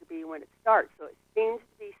seems to be when it starts. So it seems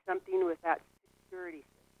to be something with that security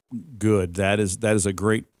system. Good. That is a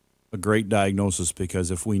great diagnosis,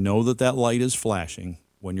 because if we know that light is flashing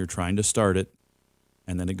when you're trying to start it,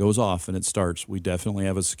 and then it goes off and it starts, we definitely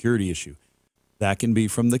have a security issue. That can be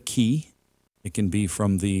from the key. It can be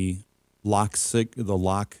from the lock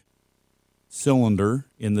cylinder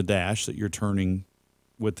in the dash that you're turning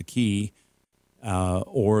with the key,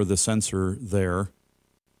 or the sensor there,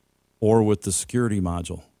 or with the security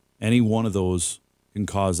module. Any one of those can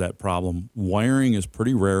cause that problem. Wiring is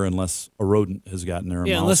pretty rare unless a rodent has gotten there, a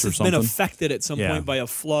mouse unless or it's something. been affected at some point by a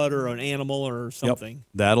flood or an animal or something. Yep,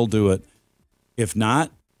 that'll do it. If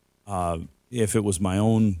not, if it was my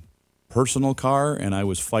own personal car and I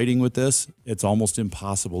was fighting with this, it's almost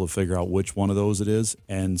impossible to figure out which one of those it is.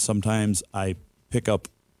 And sometimes I pick up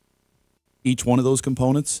each one of those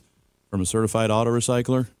components from a certified auto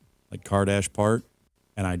recycler, like car dash part,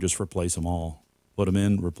 and I just replace them all. Put them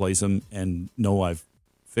in, replace them, and know I've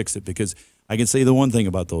fixed it. Because I can say the one thing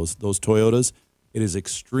about those Toyotas, it is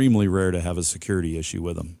extremely rare to have a security issue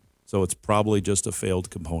with them. So it's probably just a failed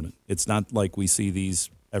component. It's not like we see these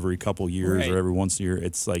every couple years or every once a year.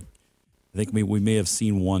 It's like, I think we may have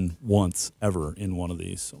seen one once ever in one of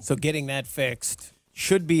these. So getting that fixed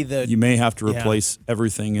should be the... You may have to replace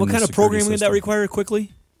everything in the What kind of programming would that require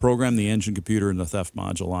quickly? Program the engine computer and the theft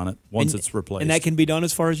module on it once it's replaced. And that can be done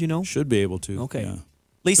as far as you know? Should be able to. Okay. Yeah.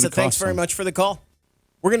 Lisa, thanks very much for the call.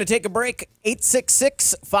 We're going to take a break.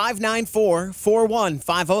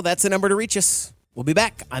 866-594-4150. That's the number to reach us. We'll be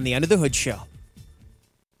back on the Under the Hood Show.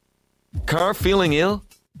 Car feeling ill?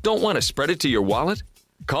 Don't want to spread it to your wallet?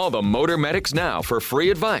 Call the Motor Medics now for free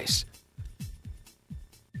advice.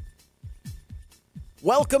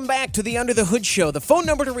 Welcome back to the Under the Hood Show. The phone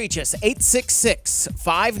number to reach us,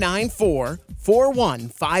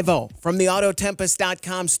 866-594-4150. From the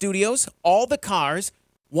Autotempest.com studios, all the cars,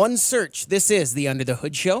 one search. This is the Under the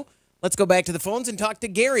Hood Show. Let's go back to the phones and talk to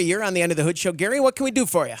Gary. You're on the Under the Hood Show. Gary, what can we do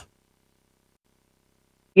for you?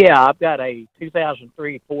 Yeah, I've got a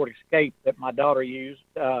 2003 Ford Escape that my daughter used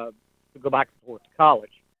to go back and forth to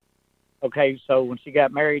college. Okay, so when she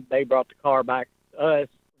got married, they brought the car back to us.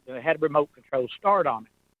 It had a remote control start on it.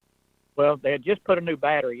 Well, they had just put a new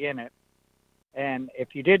battery in it, and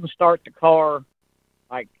if you didn't start the car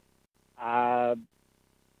like a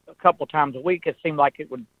couple times a week, it seemed like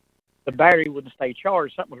the battery wouldn't stay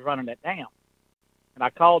charged. Something was running it down. And I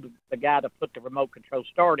called the guy that put the remote control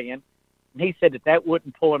start in, and he said that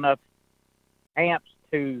wouldn't pull enough amps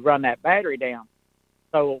to run that battery down.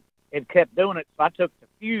 So it kept doing it. So I took the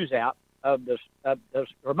fuse out of the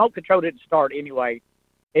remote control. Didn't start anyway.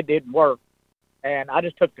 It didn't work. And I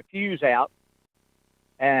just took the fuse out,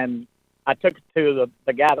 and I took it to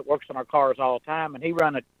the guy that works on our cars all the time, and he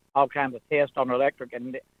run all kinds of tests on the electric,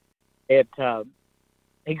 and he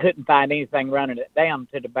couldn't find anything running it down.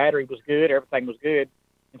 Said the battery was good, everything was good.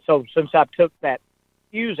 And so since I took that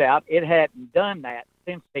fuse out, it hadn't done that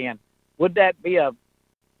since then. Could that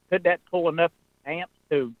pull enough amps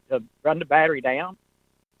to run the battery down?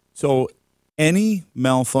 So any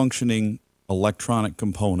malfunctioning electronic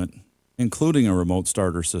component, including a remote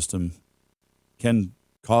starter system, can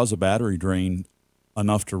cause a battery drain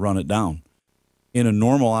enough to run it down. In a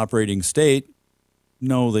normal operating state,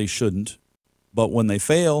 no, they shouldn't. But when they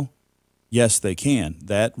fail, yes, they can.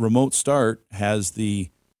 That remote start has the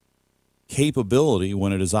capability,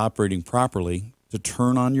 when it is operating properly, to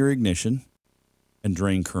turn on your ignition and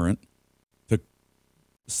drain current, to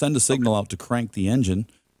send a signal out to crank the engine,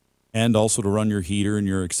 and also to run your heater and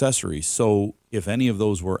your accessories. So if any of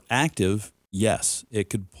those were active, yes, it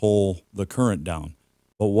could pull the current down.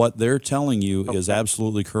 But what they're telling you is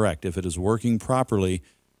absolutely correct. If it is working properly,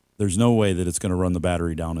 there's no way that it's going to run the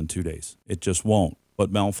battery down in 2 days. It just won't.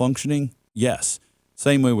 But malfunctioning, yes.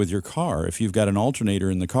 Same way with your car. If you've got an alternator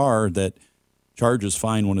in the car that charges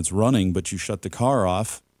fine when it's running, but you shut the car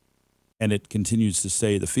off and it continues to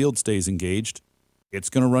stay, the field stays engaged, it's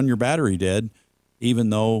going to run your battery dead,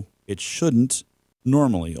 even though it shouldn't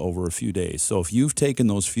normally over a few days. So if you've taken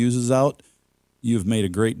those fuses out, you've made a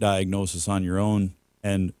great diagnosis on your own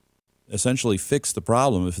and essentially fixed the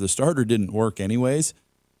problem. If the starter didn't work anyways,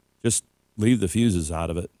 just leave the fuses out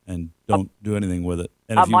of it and don't do anything with it.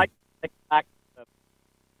 And I might take it back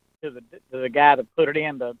to the guy that put it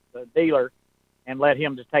in, the dealer, and let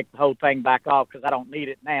him just take the whole thing back off, because I don't need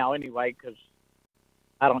it now anyway, because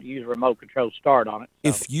I don't use remote control start on it. So.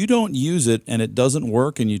 If you don't use it and it doesn't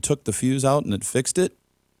work and you took the fuse out and it fixed it,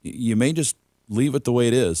 you may just leave it the way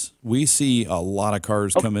it is. We see a lot of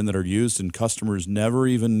cars come in that are used and customers never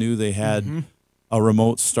even knew they had a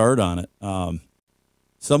remote start on it.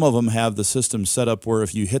 Some of them have the system set up where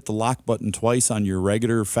if you hit the lock button twice on your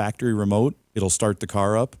regular factory remote, it'll start the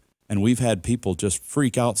car up. And we've had people just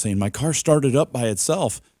freak out saying, my car started up by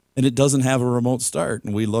itself and it doesn't have a remote start.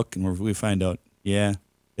 And we look and we find out, yeah,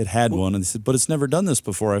 it had one. And they said, but it's never done this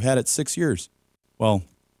before. I've had it 6 years. Well,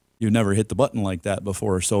 you've never hit the button like that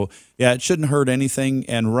before. So, yeah, it shouldn't hurt anything.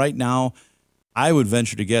 And right now, I would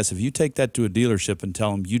venture to guess if you take that to a dealership and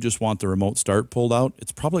tell them you just want the remote start pulled out,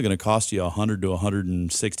 it's probably going to cost you $100 to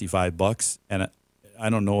 $165. And I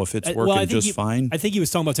don't know if it's working just fine. I think he was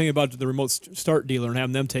talking about the remote start dealer and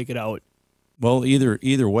having them take it out. Well,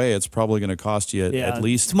 either way, it's probably going to cost you at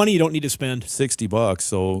least it's money you don't need to spend. $60.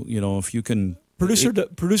 So, if you can.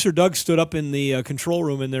 Producer Doug stood up in the control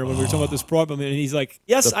room in there when we were talking about this problem, and he's like,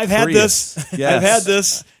 "Yes, I've had this. Yes. I've had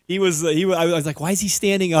this." I was like, "Why is he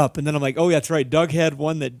standing up?" And then I'm like, "Oh, yeah, that's right. Doug had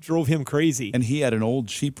one that drove him crazy." And he had an old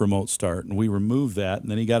cheap remote start, and we removed that, and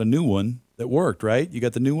then he got a new one that worked. Right? You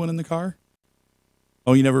got the new one in the car.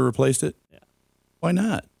 Oh, you never replaced it? Yeah. Why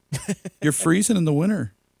not? You're freezing in the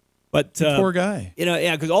winter. But poor guy.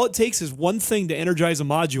 Because all it takes is one thing to energize a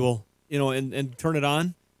module, and turn it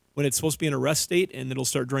on when it's supposed to be in a rest state, and it'll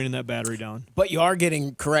start draining that battery down. But you are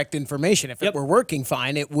getting correct information. If it were working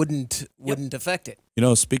fine, it wouldn't affect it.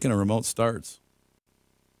 Speaking of remote starts,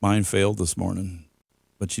 mine failed this morning.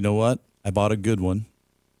 But you know what? I bought a good one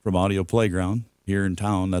from Audio Playground here in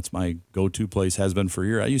town. That's my go-to place, has been for a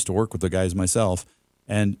year. I used to work with the guys myself,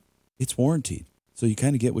 and it's warranted. So you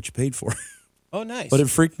kind of get what you paid for. Oh, nice. But it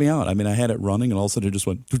freaked me out. I mean, I had it running, and all of a sudden it just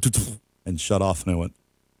went and shut off, and I went,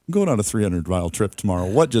 I'm going on a 300-mile trip tomorrow.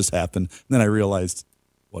 What just happened? And then I realized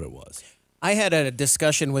what it was. I had a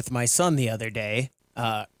discussion with my son the other day.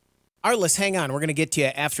 Arliss, hang on. We're going to get to you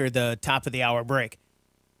after the top of the hour break.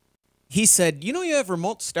 He said, you have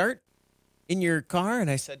remote start in your car? And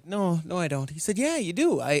I said, no, I don't. He said, yeah, you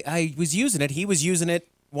do. I was using it. He was using it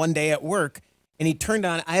one day at work, and he turned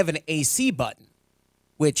on, I have an AC button,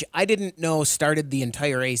 which I didn't know started the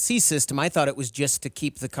entire AC system. I thought it was just to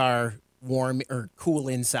keep the car warm or cool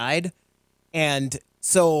inside. And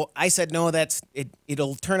so I said, no, that's it.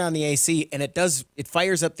 It'll turn on the AC, and it does. It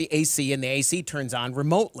fires up the AC, and the AC turns on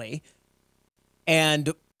remotely.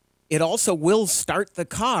 And it also will start the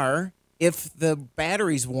car if the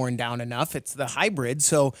battery's worn down enough. It's the hybrid,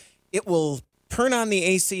 so it will turn on the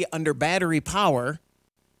AC under battery power.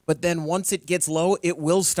 But then once it gets low, it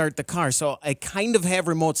will start the car. So I kind of have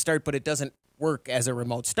remote start, but it doesn't work as a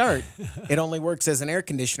remote start. It only works as an air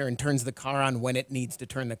conditioner and turns the car on when it needs to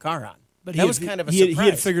turn the car on. But that was kind of a surprise. He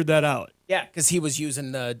had figured that out. Yeah, because he was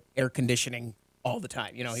using the air conditioning all the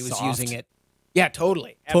time. He was using it. Yeah,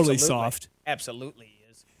 totally. Totally soft. Absolutely he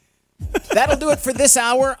is. That'll do it for this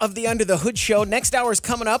hour of the Under the Hood Show. Next hour is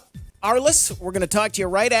coming up. Arliss, we're going to talk to you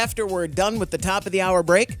right after we're done with the top of the hour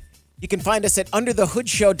break. You can find us at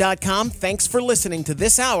underthehoodshow.com. Thanks for listening to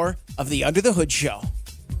this hour of the Under the Hood Show.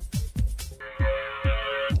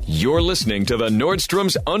 You're listening to the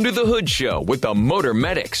Nordstrom's Under the Hood Show with the Motor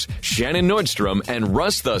Medics, Shannon Nordstrom and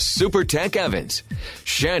Russ the Super Tech Evans.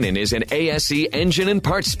 Shannon is an ASE engine and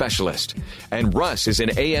parts specialist, and Russ is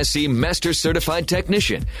an ASE Master Certified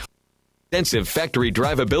Technician. Extensive factory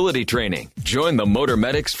drivability training. Join the Motor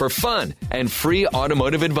Medics for fun and free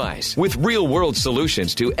automotive advice with real-world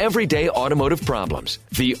solutions to everyday automotive problems.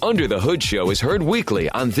 The Under the Hood Show is heard weekly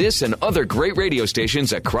on this and other great radio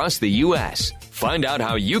stations across the U.S. Find out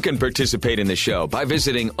how you can participate in the show by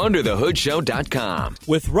visiting underthehoodshow.com.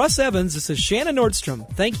 With Russ Evans, this is Shannon Nordstrom,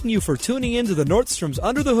 thanking you for tuning in to the Nordstrom's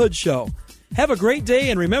Under the Hood Show. Have a great day,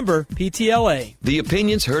 and remember, PTLA. The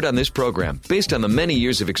opinions heard on this program, based on the many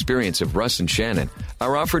years of experience of Russ and Shannon,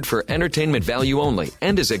 are offered for entertainment value only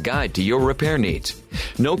and as a guide to your repair needs.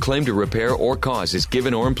 No claim to repair or cause is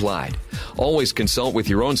given or implied. Always consult with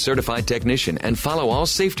your own certified technician and follow all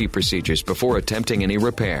safety procedures before attempting any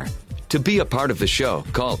repair. To be a part of the show,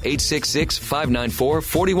 call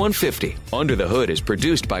 866-594-4150. Under the Hood is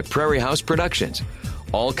produced by Prairie House Productions.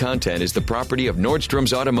 All content is the property of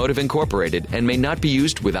Nordstrom's Automotive Incorporated and may not be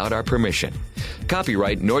used without our permission.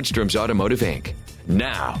 Copyright Nordstrom's Automotive, Inc.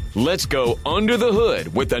 Now, let's go under the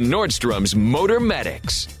hood with the Nordstrom's Motor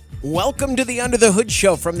Medics. Welcome to the Under the Hood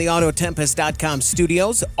Show from the Autotempest.com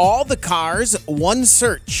studios. All the cars, one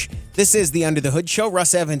search. This is the Under the Hood Show.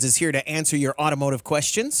 Russ Evans is here to answer your automotive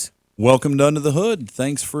questions. Welcome to Under the Hood.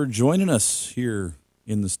 Thanks for joining us here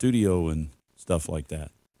in the studio and stuff like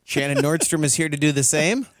that. Shannon Nordstrom is here to do the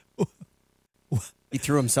same. He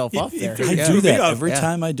threw himself off there. I do that every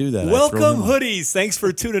time I do that. Welcome, hoodies. Thanks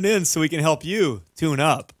for tuning in so we can help you tune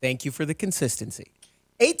up. Thank you for the consistency.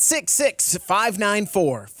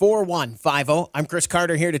 866-594-4150. I'm Chris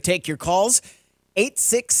Carter here to take your calls.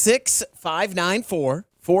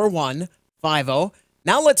 866-594-4150.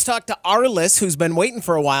 Now let's talk to Arliss, who's been waiting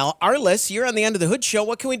for a while. Arliss, you're on the Under the Hood show.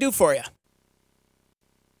 What can we do for you?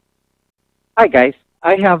 Hi, guys.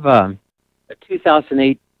 I have a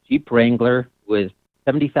 2008 Jeep Wrangler with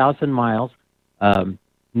 70,000 miles.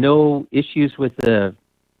 No issues with the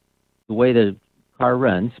way the car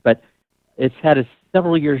runs, but it's had a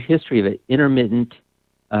several-year history of an intermittent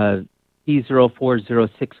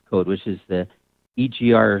P0406 code, which is the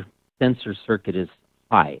EGR sensor circuit is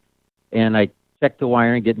high. And I checked the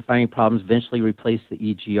wiring, didn't find any problems, eventually replaced the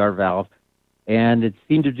EGR valve, and it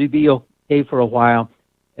seemed to be okay for a while,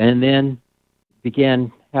 and then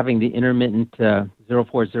began having the intermittent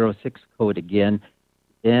 0406 code again,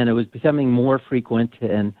 and it was becoming more frequent,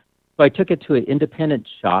 and so I took it to an independent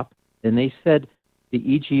shop, and they said the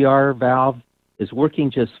EGR valve is working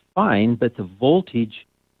just fine, but the voltage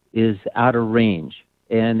is out of range,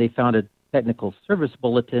 and they found a technical service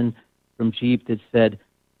bulletin from Jeep that said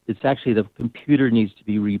it's actually the computer needs to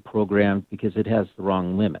be reprogrammed because it has the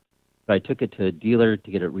wrong limit. So I took it to a dealer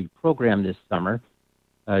to get it reprogrammed this summer,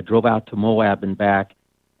 drove out to Moab and back,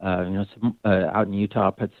 out in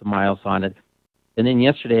Utah, put some miles on it. And then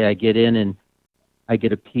yesterday I get in and I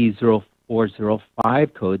get a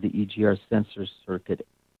P0405 code. The EGR sensor circuit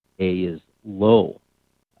A is low.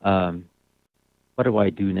 What do I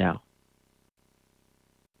do now?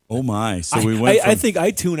 Oh, my. So we went I think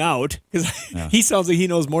I tune out because he sounds like he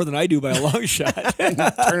knows more than I do by a long shot. Turn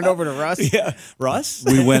it over to Russ. Yeah. Russ?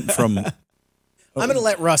 We went from... I'm going to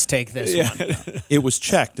let Russ take this one. It was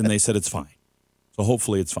checked, and they said it's fine. So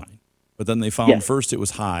hopefully it's fine. But then they found first it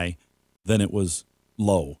was high, then it was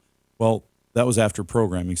low. Well, that was after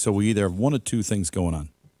programming. So we either have one of two things going on.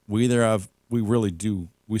 We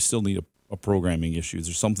still need a programming issue.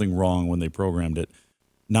 There's something wrong when they programmed it.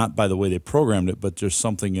 Not by the way they programmed it, but there's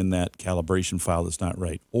something in that calibration file that's not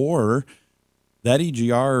right. Or that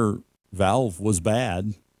EGR valve was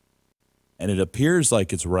bad, and it appears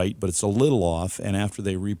like it's right, but it's a little off, and after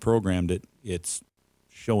they reprogrammed it, it's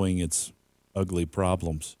showing its ugly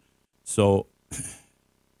problems. So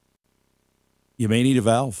you may need a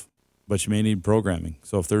valve, but you may need programming.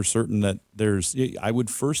 So if there's certain that I would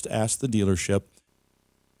first ask the dealership,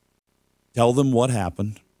 tell them what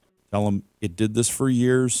happened. Tell them it did this for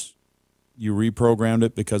years. You reprogrammed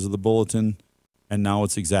it because of the bulletin, and now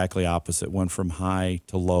it's exactly opposite. Went from high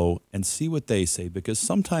to low, and see what they say, because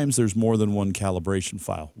sometimes there's more than one calibration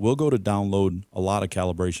file. We'll go to download a lot of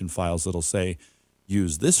calibration files that'll say,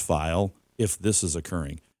 use this file if this is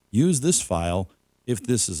occurring. Use this file if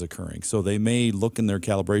this is occurring. So they may look in their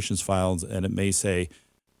calibrations files, and it may say,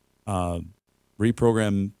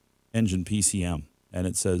 reprogram engine PCM, and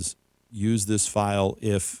it says, use this file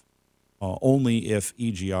if only if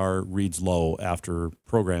EGR reads low after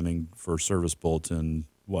programming for service bulletin,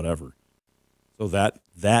 whatever. So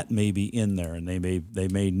that may be in there, and they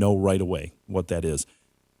may know right away what that is.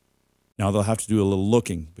 Now they'll have to do a little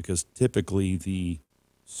looking, because typically the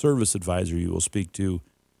service advisor you will speak to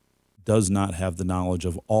does not have the knowledge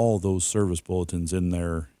of all those service bulletins in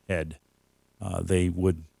their head. They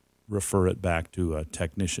would refer it back to a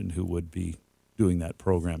technician who would be doing that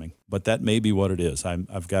programming. But that may be what it is.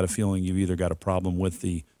 I've got a feeling you've either got a problem with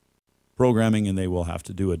the programming and they will have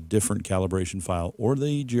to do a different calibration file, or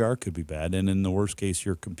the EGR could be bad, and in the worst case,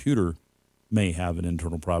 your computer may have an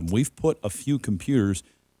internal problem. We've put a few computers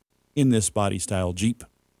in this body-style Jeep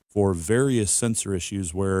for various sensor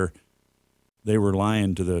issues where they were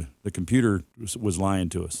lying to the computer was lying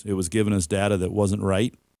to us. It was giving us data that wasn't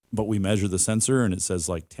right, but we measure the sensor and it says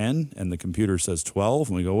like 10 and the computer says 12,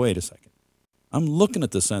 and we go, wait a second. I'm looking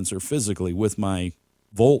at the sensor physically with my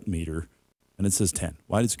voltmeter, and it says 10.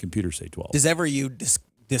 Why does the computer say 12? Does ever you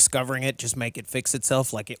discovering it just make it fix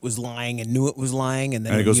itself, like it was lying and knew it was lying, and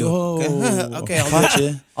then it goes, okay,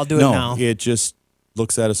 I'll do it now. It just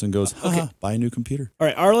looks at us and goes, buy a new computer. All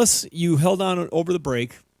right, Arliss, you held on over the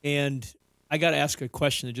break, and I got to ask a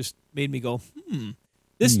question that just made me go,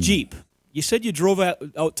 This Jeep, you said you drove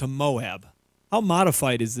out to Moab. How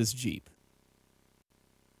modified is this Jeep?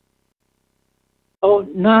 Oh,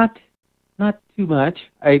 not too much.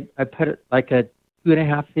 I put like a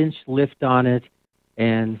 2.5-inch lift on it,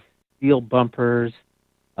 and steel bumpers,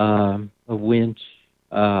 a winch,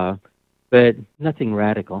 but nothing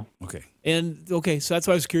radical. Okay. So that's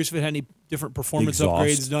why I was curious if it had any different performance Exhaust.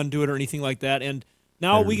 upgrades done to it or anything like that. And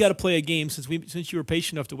now we got to play a game since you were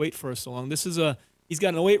patient enough to wait for us so long. This is a He's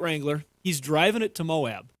got an 08 Wrangler. He's driving it to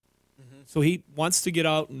Moab. So he wants to get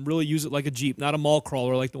out and really use it like a Jeep, not a mall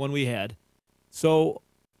crawler like the one we had. So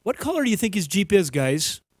what color do you think his Jeep is,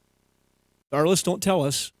 guys? Darlis, don't tell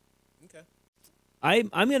us. Okay.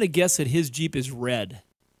 I'm going to guess that his Jeep is red.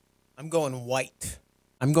 I'm going white.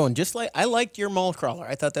 I'm going just like I liked your mall crawler.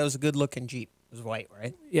 I thought that was a good looking Jeep. It was white,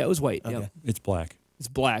 right? Yeah, it was white. Okay. Yeah. It's black. It's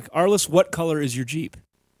black. Arliss, what color is your Jeep?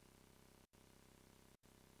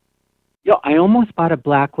 I almost bought a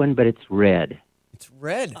black one, but it's red. It's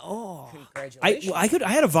red. Oh, congratulations! I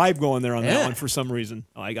had a vibe going there on that Yeah. one for some reason.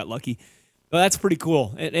 Oh, I got lucky. Well, that's pretty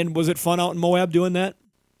cool. And was it fun out in Moab doing that?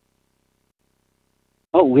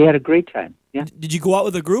 Oh, we had a great time. Yeah, Did you go out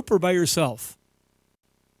with a group or by yourself?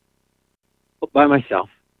 by myself.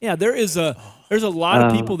 Yeah, there's a lot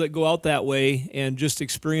of people that go out that way and just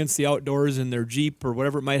experience the outdoors in their Jeep or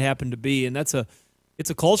whatever it might happen to be, and it's a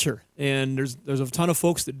culture, and there's a ton of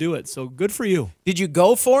folks that do it. So good for you. Did you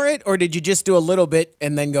go for it, or did you just do a little bit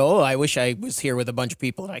and then go, "Oh, I wish I was here with a bunch of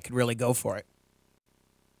people and I could really go for it"?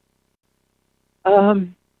 No,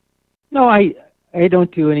 I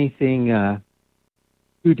don't do anything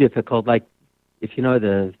too difficult. Like if you know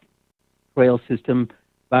the trail system,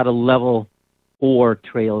 about a level 4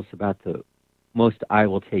 trail is about the most I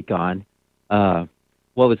will take on. What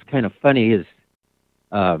was kind of funny is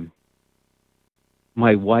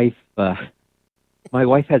my wife has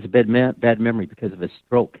a bad memory because of a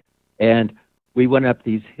stroke, and we went up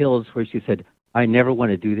these hills where she said, "I never want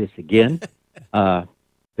to do this again."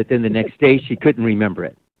 But then the next day she couldn't remember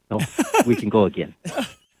it. So we can go again.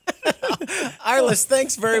 Arliss,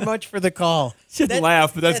 thanks very much for the call. Shouldn't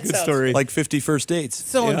laugh, but that's a good sounds story. Like 50 first dates.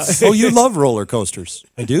 Sounds Oh, you love roller coasters.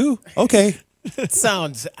 I do? Okay. it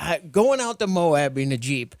sounds going out to Moab in a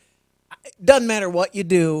Jeep. Doesn't matter what you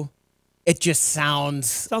do, it just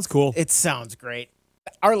sounds cool. It sounds great.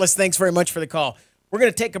 Arliss, thanks very much for the call. We're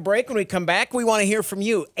going to take a break. When we come back, we want to hear from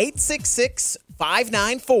you.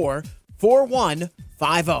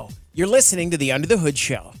 866-594-4150. You're listening to the Under the Hood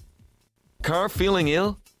Show. Car feeling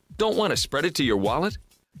ill? Don't want to spread it to your wallet?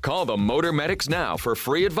 Call the Motor Medics now for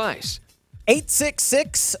free advice.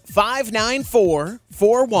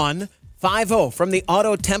 866-594-4150 from the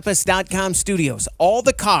Autotempest.com studios. All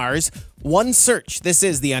the cars, one search. This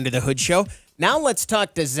is the Under the Hood Show. Now let's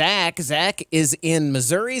talk to Zach. Zach is in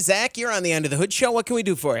Missouri. Zach, you're on the Under the Hood Show. What can we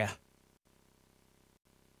do for you?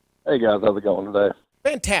 Hey, guys. How's it going today?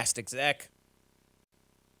 Fantastic, Zach.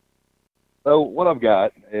 So what I've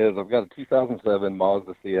got is I've got a 2007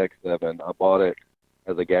 Mazda CX-7. I bought it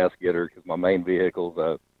as a gas getter because my main vehicle is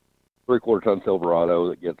a 3/4 ton Silverado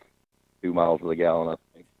that gets 2 miles to the gallon, I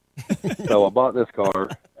think. So I bought this car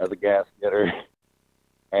as a gas getter,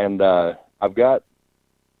 and I've got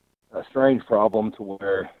a strange problem to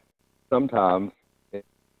where sometimes it's a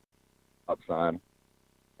stop sign,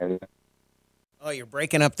 and Oh, you're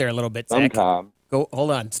breaking up there a little bit, Zach. sometimes. Go. Hold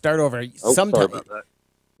on. Start over. Oh, sorry Sometimes about that.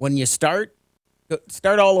 when you start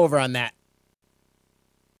all over on that.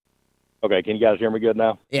 Okay, can you guys hear me good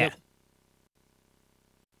now? Yeah.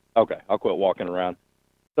 Okay, I'll quit walking around.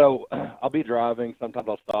 So I'll be driving. Sometimes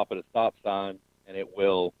I'll stop at a stop sign, and it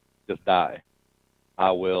will just die.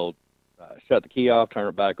 I will shut the key off, turn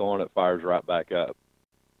it back on, it fires right back up.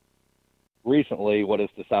 Recently, what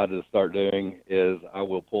it's decided to start doing is I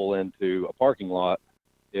will pull into a parking lot.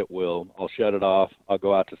 I'll shut it off. I'll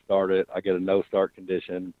go out to start it. I get a no start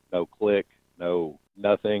condition, no click, no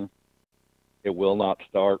nothing. It will not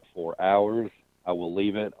start for hours. I will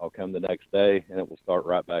leave it. I'll come the next day, and it will start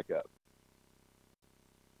right back up.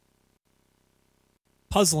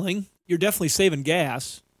 Puzzling. You're definitely saving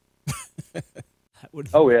gas.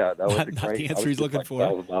 Oh, yeah. That would not be the great. answer he's looking for.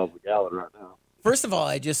 1,000 miles a gallon right now. First of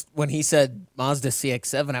all, when he said Mazda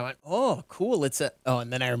CX-7, I went, "Oh, cool! It's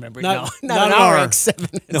and then I remembered, Not not an an R.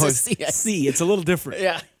 RX-7, it's No, a it's CX. C. It's a little different.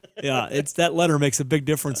 Yeah, Yeah, it's that letter makes a big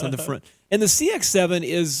difference on the front. And the CX-7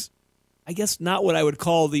 is, I guess, not what I would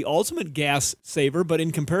call the ultimate gas saver, but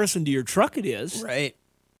in comparison to your truck, it is. Right.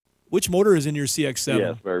 Which motor is in your CX-7?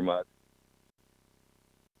 Yes, very much.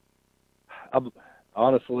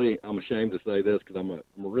 Honestly, I'm ashamed to say this because I'm a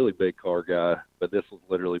really big car guy, but this was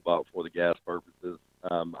literally bought for the gas purposes.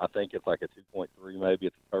 I think it's like a 2.3, maybe.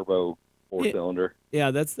 It's a turbo 4-cylinder.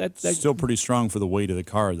 Yeah, that's Still pretty strong for the weight of the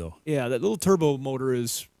car, though. Yeah, that little turbo motor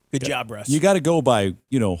is good job, Russ. You got to go by,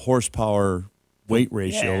 horsepower weight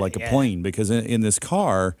ratio like a plane, because in this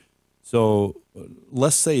car, so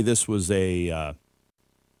let's say this was a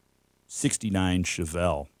 69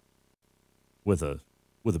 Chevelle with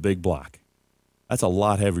a big block. That's a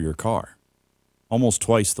lot heavier car, almost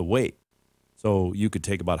twice the weight. So you could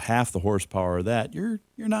take about half the horsepower of that. You're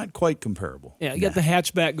not quite comparable. Yeah, you got the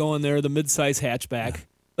hatchback going there, the mid-size hatchback. Yeah.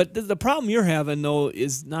 But the problem you're having, though,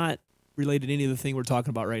 is not related to any of the thing we're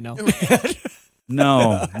talking about right now.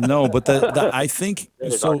 No, but I think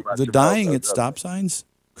so. The dying at stop signs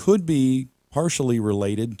could be partially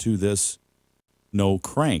related to this no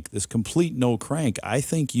crank, this complete no crank. I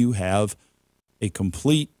think you have a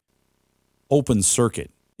complete open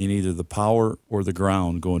circuit in either the power or the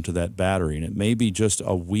ground going to that battery, and it may be just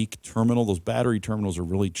a weak terminal. Those battery terminals are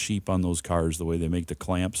really cheap on those cars, the way they make the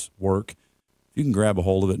clamps work. If you can grab a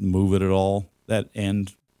hold of it and move it at all, that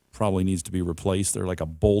end probably needs to be replaced. They're like a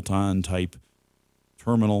bolt-on type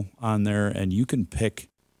terminal on there, and you can pick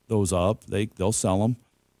those up. They'll sell them.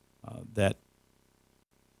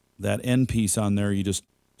 That end piece on there, you just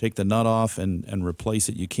take the nut off and replace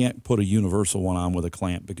it. You can't put a universal one on with a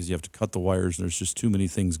clamp because you have to cut the wires, and there's just too many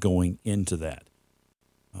things going into that.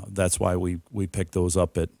 That's why we pick those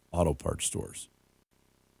up at auto parts stores.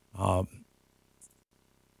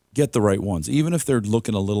 Get the right ones. Even if they're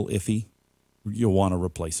looking a little iffy, you'll want to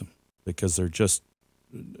replace them because they're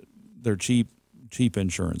cheap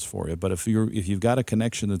insurance for you. But if you've got a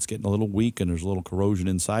connection that's getting a little weak and there's a little corrosion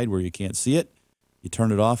inside where you can't see it, you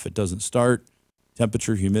turn it off, it doesn't start,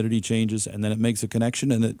 temperature, humidity changes, and then it makes a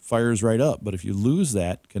connection and it fires right up. But if you lose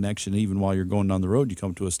that connection even while you're going down the road, you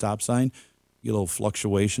come to a stop sign, you get little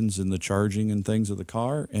fluctuations in the charging and things of the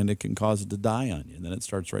car, and it can cause it to die on you, and then it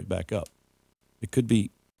starts right back up. It could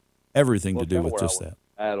be everything to do with just that.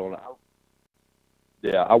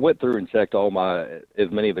 Yeah, I went through and checked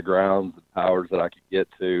as many of the grounds and powers that I could get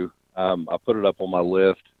to. I put it up on my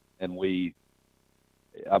lift, and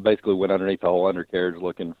I basically went underneath the whole undercarriage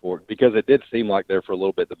looking for it because it did seem like there for a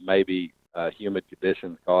little bit that maybe humid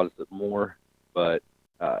conditions caused it more, but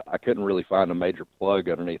I couldn't really find a major plug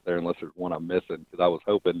underneath there unless there's one I'm missing because I was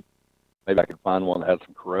hoping maybe I could find one that had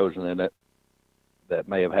some corrosion in it that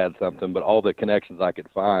may have had something, but all the connections I could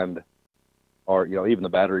find are, even the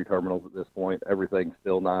battery terminals at this point, everything's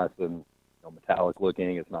still nice and metallic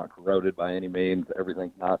looking. It's not corroded by any means.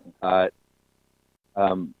 Everything's nice and tight.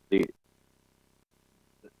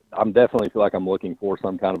 I'm definitely feel like I'm looking for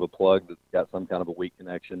some kind of a plug that's got some kind of a weak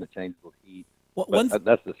connection that changes with heat.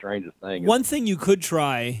 That's the strangest thing. One thing you could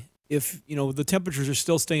try if, the temperatures are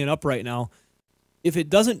still staying up right now, if it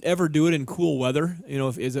doesn't ever do it in cool weather,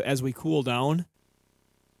 as we cool down,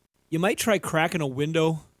 you might try cracking a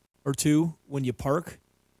window or two when you park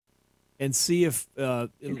and see if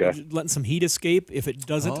letting some heat escape. If it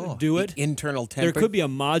doesn't do it, internal temperature. There could be a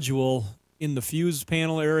module in the fuse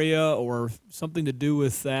panel area or something to do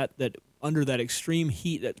with that under that extreme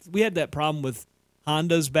heat. That we had that problem with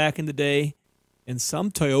Hondas back in the day, and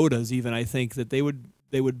some Toyotas even. I think that they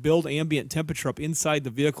would build ambient temperature up inside the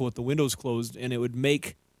vehicle with the windows closed, and it would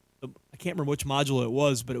make I can't remember which module it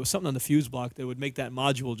was, but it was something on the fuse block that would make that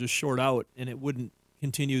module just short out, and it wouldn't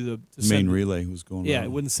continue the main relay was going. Yeah, wrong.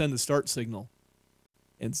 It wouldn't send the start signal.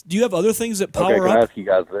 And do you have other things that power can up? I ask you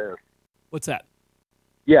guys this? What's that?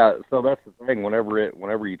 Yeah, so that's the thing.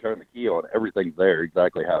 Whenever you turn the key on, everything's there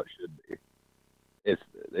exactly how it should be.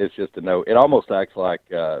 It's just a no. It almost acts like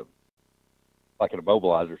an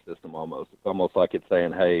immobilizer system almost. It's almost like it's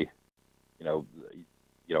saying, hey,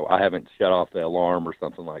 I haven't shut off the alarm or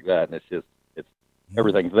something like that, and it's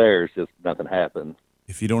everything's there. It's just nothing happens.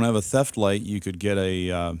 If you don't have a theft light, you could get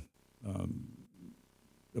a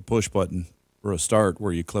push button for a start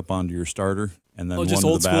where you clip onto your starter and then one to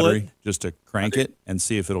the battery just to crank it and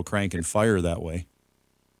see if it'll crank and fire that way.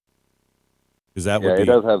 Because that would be. It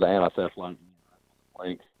does have the anti-theft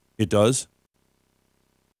light. It does?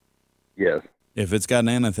 Yes. If it's got an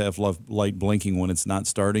anti-theft light blinking when it's not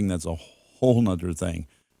starting, that's a whole nother thing.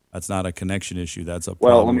 That's not a connection issue. That's a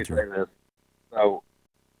problem. Well, let me say this. So,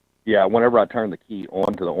 yeah, whenever I turn the key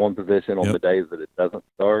on to the on position on the days that it doesn't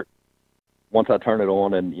start, once I turn it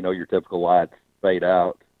on and, your typical lights fade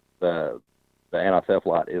out, the anti-theft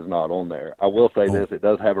light is not on there. I will say this. It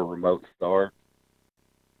does have a remote start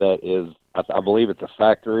that is, I believe it's a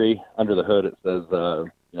factory. Under the hood it says,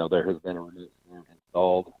 there has been a remote start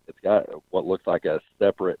installed. It's got what looks like a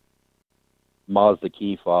separate Mazda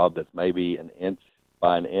key fob that's maybe an inch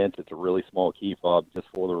by an inch. It's a really small key fob just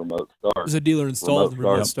for the remote start. There's a dealer installed the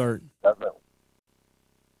remote start.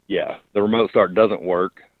 Yeah, the remote start doesn't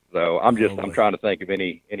work. So I'm trying to think of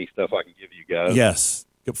any stuff I can give you guys. Yes,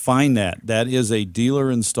 find that. That is a dealer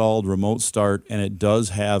installed remote start, and it does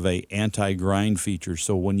have a anti-grind feature.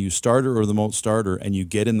 So when you start a remote starter and you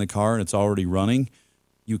get in the car and it's already running,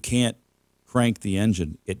 you can't crank the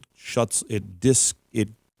engine. It cuts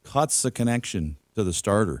the connection to the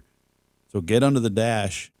starter. So get under the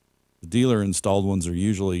dash The dealer installed ones are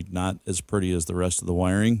usually not as pretty as the rest of the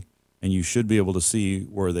wiring, and you should be able to see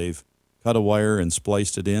where they've cut a wire and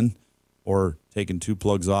spliced it in, or taken 2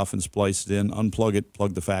 plugs off and spliced it in, unplug it,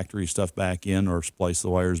 plug the factory stuff back in, or splice the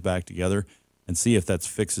wires back together, and see if that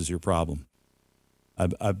fixes your problem.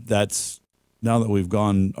 That's now that we've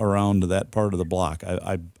gone around to that part of the block.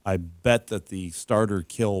 I bet that the starter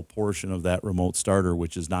kill portion of that remote starter,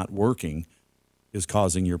 which is not working, is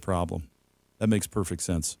causing your problem. That makes perfect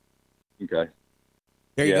sense. Okay.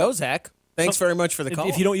 There you go, Zach. Thanks very much for the call.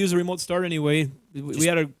 If you don't use a remote start anyway, we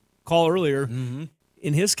had a call earlier. Mm-hmm.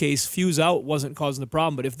 In his case, fuse out wasn't causing the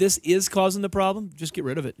problem. But if this is causing the problem, just get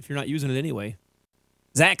rid of it if you're not using it anyway.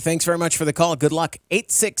 Zach, thanks very much for the call. Good luck.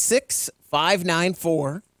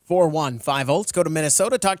 866-594-4150. Let's go to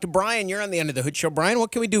Minnesota. Talk to Brian. You're on the Under the Hood Show. Brian,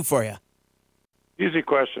 what can we do for you? Easy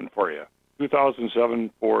question for you.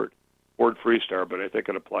 2007 Ford Freestar, but I think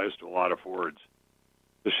it applies to a lot of Fords.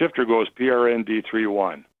 The shifter goes PRN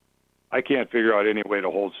D31. I can't figure out any way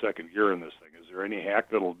to hold second gear in this thing. Is there any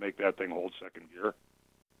hack that'll make that thing hold second gear?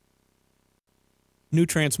 New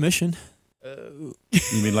transmission. You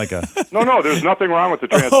mean like a... No, there's nothing wrong with the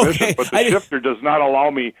transmission, but the shifter does not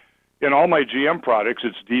allow me. In all my GM products,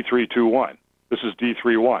 it's D321. This is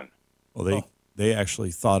D31. Well, they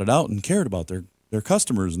actually thought it out and cared about their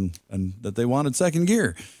customers and that they wanted second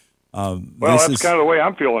gear. Well, that's kind of the way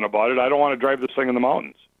I'm feeling about it. I don't want to drive this thing in the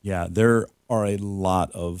mountains. Yeah, there are a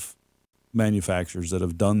lot of manufacturers that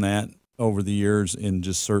have done that over the years in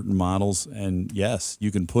just certain models. And yes, you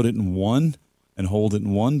can put it in one and hold it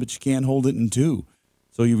in one, but you can't hold it in two.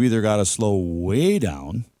 So you've either got to slow way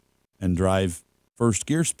down and drive first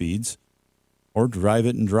gear speeds, or drive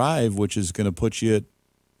it in drive, which is going to put you at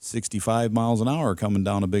 65 miles an hour coming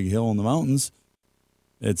down a big hill in the mountains.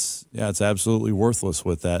 It's absolutely worthless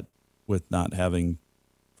with not having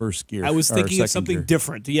first gear. I was thinking of something gear.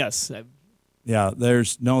 different. Yes. Yeah,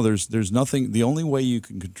 there's nothing. The only way you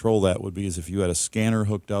can control that would be is if you had a scanner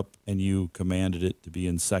hooked up and you commanded it to be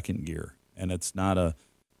in second gear, and it's not an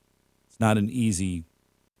easy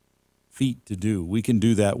feat to do. We can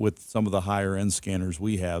do that with some of the higher end scanners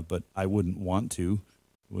we have, but I wouldn't want to.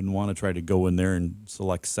 Wouldn't want to try to go in there and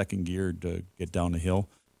select second gear to get down a hill.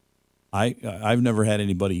 I've never had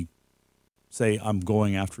anybody say I'm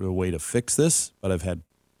going after a way to fix this, but I've had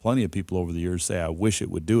plenty of people over the years say I wish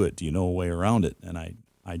it would do it. Do you know a way around it? And I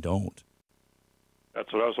don't.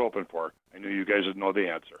 That's what I was hoping for. I knew you guys would know the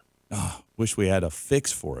answer. Wish we had a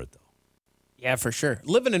fix for it, though. Yeah, for sure.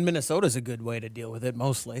 Living in Minnesota is a good way to deal with it,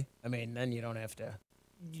 mostly. I mean, then you don't have to.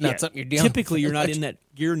 Not something you're dealing Typically, with. you're not in that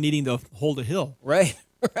gear needing to hold a hill. Right.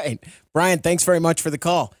 Brian, thanks very much for the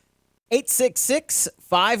call.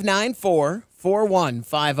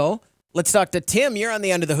 866-594-4150. Let's talk to Tim. You're on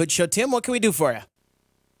the Under the Hood Show. Tim, what can we do for you?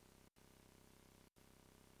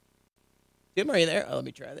 Tim, are you there? Oh, let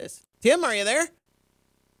me try this. Tim, are you there?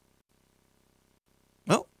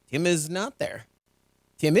 Oh, Tim is not there.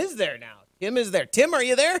 Tim is there now. Tim is there. Tim, are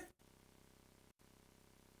you there?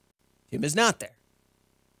 Tim is not there.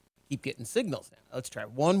 Keep getting signals now. Let's try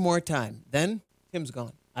one more time. Then Tim's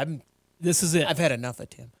gone. This is it. I've had enough of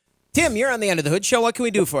Tim. Tim, you're on the Under the Hood Show. What can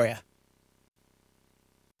we do for you?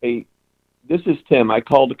 Hey, this is Tim. I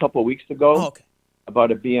called a couple of weeks ago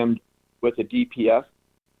about a BM with a DPF.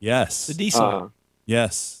 Yes. The diesel.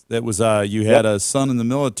 Yes. That was you had a son in the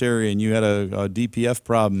military and you had a DPF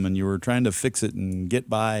problem and you were trying to fix it and get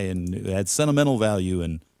by and it had sentimental value.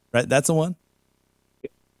 And right, that's the one?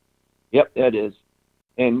 Yep, that is.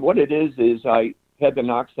 And what it is I had the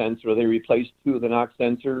knock sensor. They replaced 2 of the knock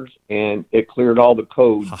sensors, and it cleared all the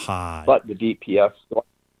codes but the DPF. So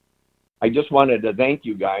I just wanted to thank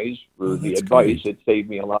you guys for the advice. Great. It saved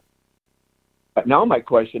me a lot. But now my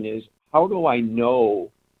question is, how do I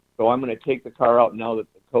know? So I'm going to take the car out now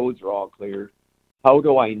that the codes are all cleared. How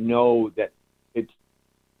do I know that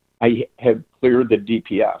I have cleared the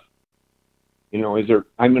DPF? You know,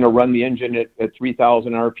 I'm going to run the engine at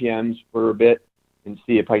 3,000 RPMs for a bit and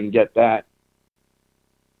see if I can get that.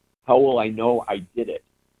 How will I know I did it?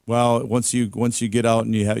 Well, once you get out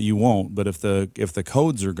and you won't. But if the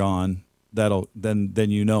codes are gone, then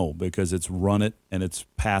you know, because it's run it and it's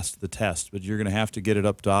passed the test. But you're going to have to get it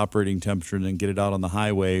up to operating temperature and then get it out on the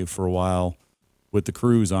highway for a while with the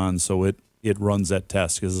cruise on, so it runs that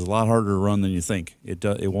test, because it's a lot harder to run than you think.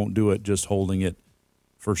 It won't do it just holding it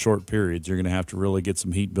for short periods. You're going to have to really get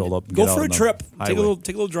some heat build up and go get for out a trip. Take a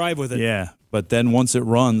little drive with it. Yeah, but then once it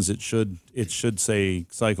runs, it should say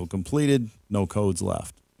cycle completed, no codes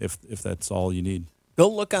left. If that's all you need. Go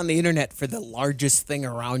look on the internet for the largest thing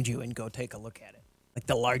around you and go take a look at it. Like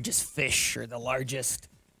the largest fish or the largest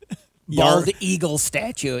bald eagle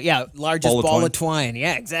statue. Yeah, largest ball of twine.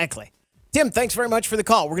 Yeah, exactly. Tim, thanks very much for the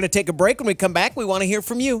call. We're going to take a break. When we come back, we want to hear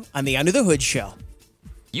from you on the Under the Hood Show.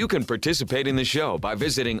 You can participate in the show by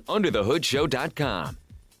visiting underthehoodshow.com.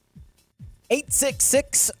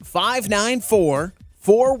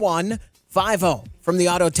 866-594-4150 from the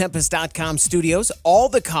Autotempest.com studios. All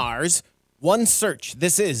the cars, one search.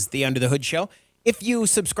 This is the Under the Hood Show. If you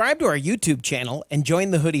subscribe to our YouTube channel and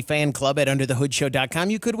join the Hoodie fan club at underthehoodshow.com,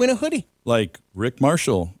 you could win a hoodie. Like Rick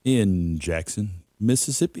Marshall in Jackson,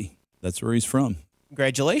 Mississippi. That's where he's from.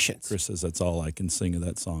 Congratulations. Chris says that's all I can sing of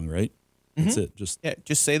that song, right? That's it.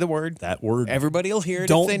 Just say the word. That word. Everybody will hear it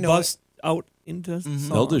Don't if they know bust out into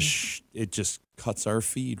song. It just cuts our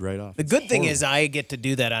feed right off. The good thing is I get to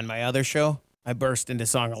do that on my other show. I burst into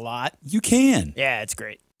song a lot. You can. Yeah, it's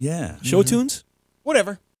great. Yeah. Show tunes?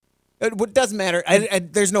 Whatever. It doesn't matter.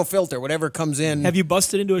 There's no filter. Whatever comes in. Have you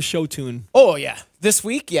busted into a show tune? Oh, yeah. This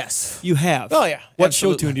week, yes. You have? Oh, yeah. What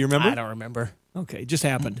Absolutely. show tune? Do you remember? I don't remember. Okay, just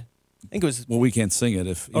happened. I think it was... Well, we can't sing it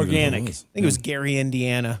if... Organic. I think it was Gary,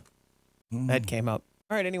 Indiana. That came up.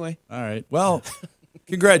 All right, anyway. All right. Well,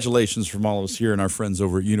 congratulations from all of us here and our friends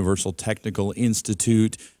over at Universal Technical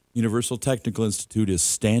Institute. Universal Technical Institute is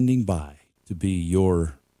standing by to be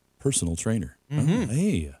your personal trainer.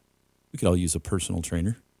 Hey, we could all use a personal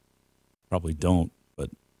trainer. Probably don't, but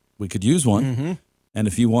we could use one. And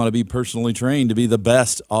if you want to be personally trained to be the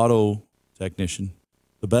best auto technician,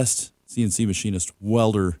 the best CNC machinist,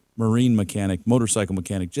 welder, marine mechanic, motorcycle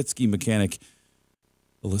mechanic, jet ski mechanic,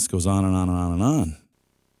 the list goes on and on and on and on,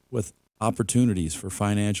 with opportunities for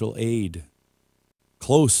financial aid,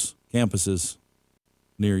 close campuses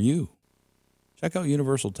near you. Check out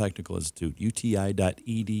Universal Technical Institute,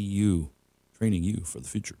 uti.edu, training you for the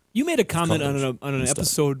future. You made a comment on an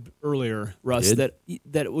episode earlier, Russ,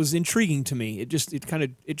 that was intriguing to me. It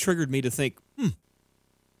triggered me to think,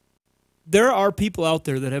 there are people out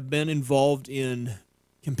there that have been involved in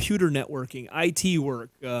computer networking, IT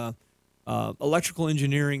work, electrical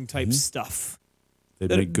engineering type stuff. They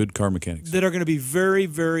make good car mechanics. That are going to be very,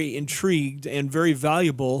 very intrigued and very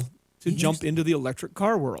valuable to jump into the electric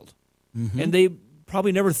car world. And they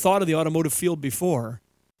probably never thought of the automotive field before,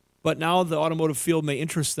 but now the automotive field may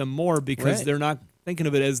interest them more because they're not thinking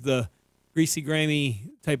of it as the greasy,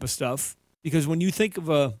 grimy type of stuff. Because when you think of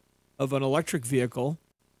an electric vehicle,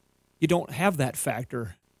 you don't have that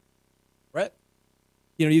factor. Right.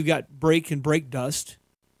 You know, you've got brake and brake dust.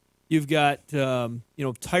 You've got,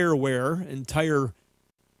 tire wear and tire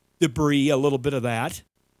debris, a little bit of that.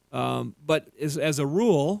 But as a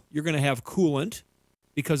rule, you're going to have coolant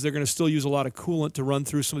because they're going to still use a lot of coolant to run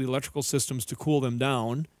through some of the electrical systems to cool them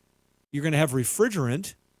down. You're going to have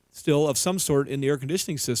refrigerant still of some sort in the air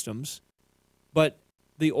conditioning systems. But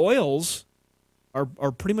the oils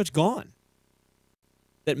are pretty much gone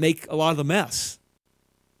that make a lot of the mess.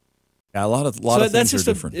 Yeah, a lot of things are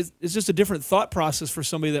different. It's just a different thought process for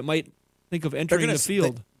somebody that might think of entering the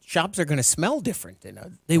field. The shops are going to smell different.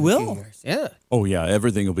 They will. Yeah. Oh, yeah.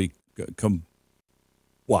 Everything will be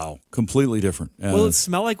completely different. Will it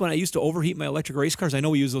smell like when I used to overheat my electric race cars? I know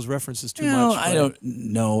we use those references too much. I don't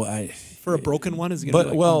know. For a broken one, is it going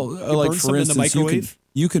to be like burn for in the instance, microwave?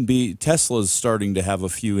 you can be Tesla's starting to have a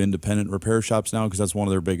few independent repair shops now because that's one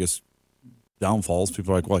of their biggest downfalls.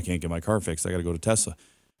 People are like, well, I can't get my car fixed. I got to go to Tesla.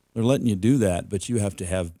 They're letting you do that, but you have to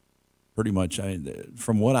have pretty much,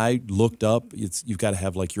 from what I looked up, you've got to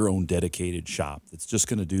have like your own dedicated shop that's just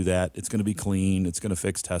going to do that. It's going to be clean. It's going to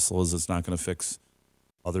fix Teslas. It's not going to fix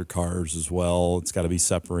other cars as well. It's got to be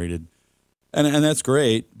separated. And that's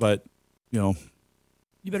great, but,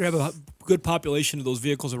 you better have a good population of those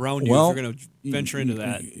vehicles around you if you're going to venture into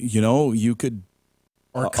that. You could...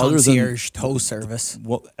 Or concierge tow service.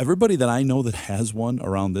 Well, everybody that I know that has one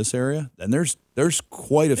around this area, and there's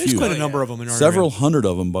quite a few. There's quite a number of them in our Several area. hundred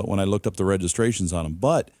of them, but when I looked up the registrations on them.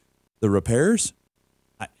 But the repairs,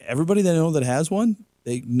 everybody that I know that has one,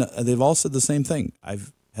 they've all said the same thing. I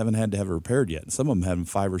haven't had to have it repaired yet. Some of them had them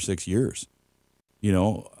 5 or 6 years.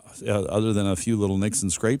 Other than a few little nicks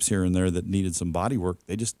and scrapes here and there that needed some body work,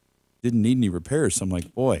 they just didn't need any repairs. So I'm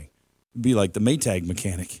like, boy, it'd be like the Maytag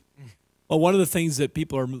mechanic. Well, one of the things that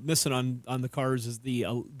people are missing on the cars is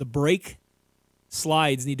the brake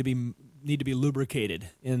slides need to be lubricated,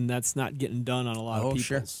 and that's not getting done on a lot of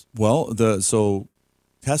people's. Well, so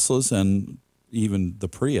Teslas and even the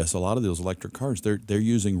Prius, a lot of those electric cars, they're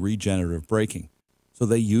using regenerative braking, so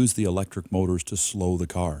they use the electric motors to slow the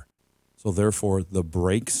car. So therefore, the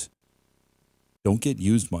brakes don't get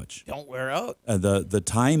used much. Don't wear out. The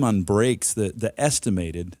time on brakes, the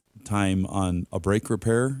estimated time on a brake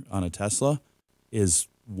repair on a Tesla is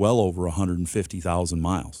well over 150,000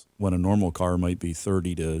 miles, when a normal car might be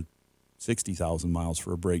 30 to 60,000 miles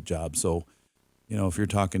for a brake job. So, if you're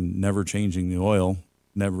talking never changing the oil,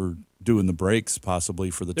 never doing the brakes possibly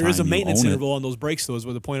for the time you own it. There is a maintenance interval on those brakes, though, is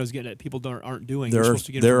where the point I was getting at. People aren't doing.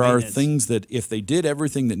 There are things that if they did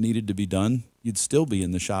everything that needed to be done, you'd still be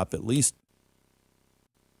in the shop at least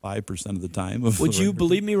 5% of the time. Would you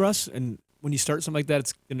believe me, Russ? And when you start something like that,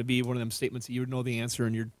 it's going to be one of them statements that you would know the answer,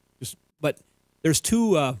 and you're just. But there's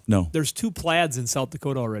two. There's two Plaids in South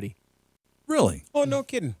Dakota already. Really? Oh, no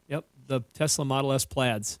kidding. Yep, the Tesla Model S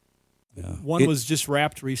Plaids. Yeah. One was just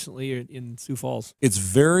wrapped recently in Sioux Falls. It's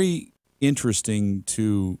very interesting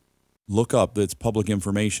to look up. That's public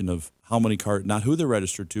information of how many cars, not who they're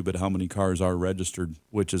registered to, but how many cars are registered,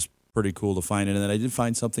 which is pretty cool to find. And then I did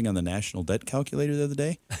find something on the national debt calculator the other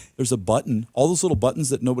day. There's a button, all those little buttons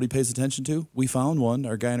that nobody pays attention to. We found one.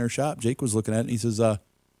 Our guy in our shop, Jake, was looking at it, and he says,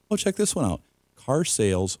 check this one out. Car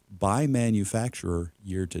sales by manufacturer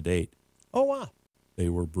year to date. Oh, wow. They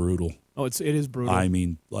were brutal. Oh, it is brutal. I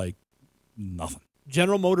mean, like nothing.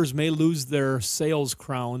 General Motors may lose their sales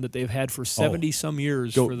crown that they've had for 70-some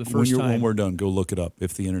years for the first time. When we're done, go look it up.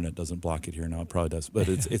 If the internet doesn't block it here now, it probably does. But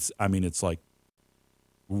it's like,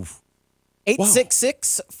 oof.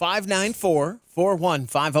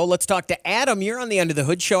 866-594-4150. Let's talk to Adam. You're on the Under the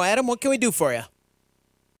Hood show. Adam, what can we do for you?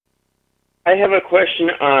 I have a question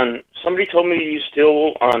on, somebody told me to use steel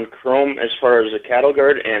wool on chrome as far as the cattle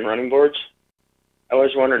guard and running boards. I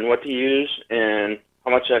was wondering what to use and how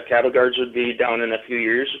much that cattle guards would be down in a few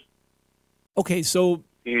years. Okay, so a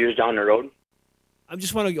few years down the road. I'm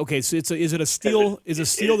just wondering. Okay, so is it a steel? Is a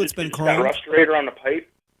steel that's been chromed? Got rusterator on the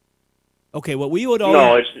pipe. Okay, what we would always...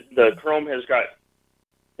 No, it's the chrome has got,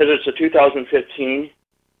 because it's a 2015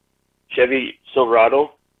 Chevy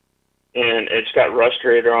Silverado, and it's got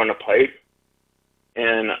rusterator on the pipe.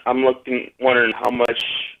 And I'm wondering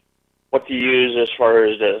what to use as far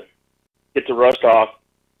as to get the rust off,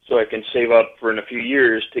 so I can save up for in a few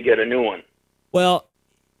years to get a new one. Well,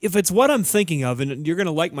 if it's what I'm thinking of, and you're going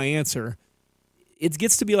to like my answer, it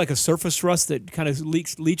gets to be like a surface rust that kind of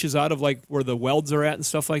leaches out of like where the welds are at and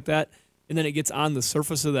stuff like that, and then it gets on the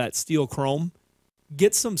surface of that steel chrome.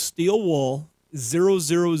 Get some steel wool,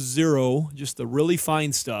 000, just the really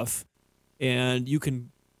fine stuff, and you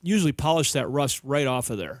can usually polish that rust right off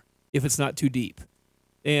of there if it's not too deep.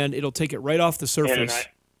 And it'll take it right off the surface.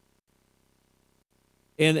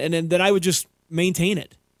 And then I would just maintain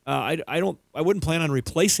it. I wouldn't plan on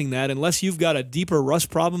replacing that unless you've got a deeper rust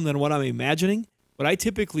problem than what I'm imagining. What I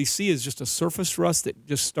typically see is just a surface rust that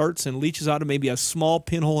just starts and leaches out of maybe a small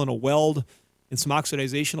pinhole in a weld, and some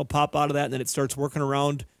oxidization will pop out of that, and then it starts working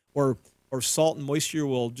around, or salt and moisture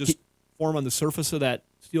will just form on the surface of that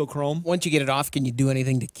steel chrome. Once you get it off, can you do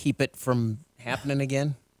anything to keep it from happening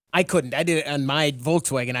again? I couldn't. I did it on my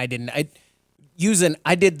Volkswagen. I didn't. I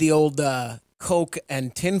did the old Coke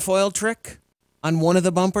and tinfoil trick on one of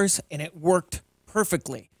the bumpers, and it worked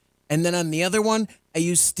perfectly. And then on the other one, I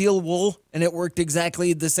used steel wool, and it worked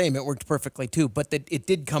exactly the same. It worked perfectly, too. But it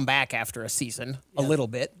did come back after a season, a little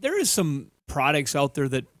bit. There is some products out there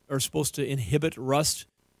that are supposed to inhibit rust,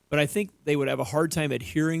 but I think they would have a hard time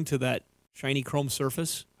adhering to that shiny chrome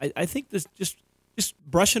surface. I think this just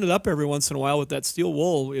brushing it up every once in a while with that steel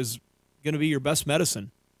wool is going to be your best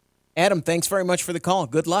medicine. Adam, thanks very much for the call.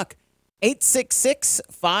 Good luck.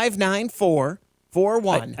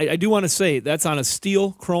 866-594-41. I do want to say that's on a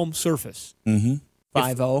steel chrome surface. Mm-hmm.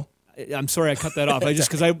 50. I'm sorry I cut that off.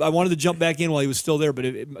 Because I wanted to jump back in while he was still there, but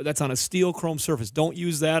that's on a steel chrome surface. Don't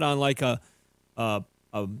use that on like a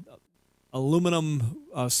aluminum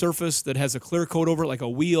surface that has a clear coat over it, like a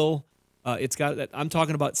wheel. It's got that. I'm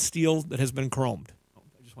talking about steel that has been chromed. I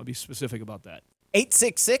just want to be specific about that.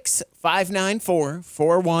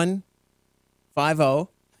 866-594-4150.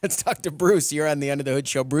 Let's talk to Bruce. You're on the Under the Hood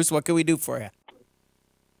show. Bruce, what can we do for you?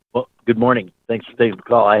 Well, good morning. Thanks for taking the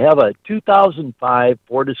call. I have a 2005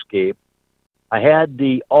 Ford Escape. I had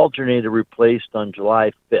the alternator replaced on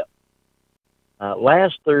July 5th.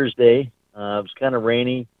 Last Thursday, it was kind of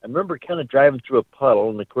rainy. I remember kind of driving through a puddle,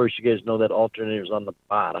 and of course you guys know that alternator's on the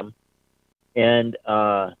bottom. And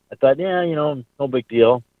I thought, no big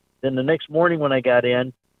deal. Then the next morning when I got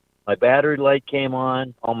in, my battery light came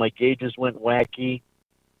on, all my gauges went wacky,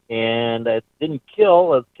 and it didn't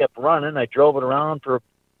kill. It kept running. I drove it around for a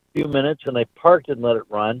few minutes, and I parked it and let it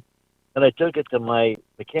run. And I took it to my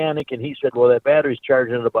mechanic, and he said, well, that battery's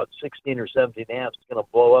charging at about 16 or 17 amps. It's going to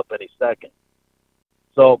blow up any second.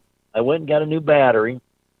 So I went and got a new battery.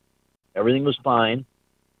 Everything was fine.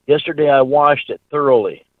 Yesterday I washed it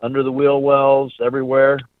thoroughly, under the wheel wells,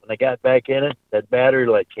 everywhere. When I got back in it, that battery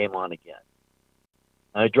light came on again.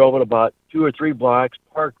 I drove it about 2 or 3 blocks,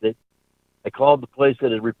 parked it. I called the place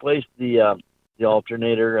that had replaced the the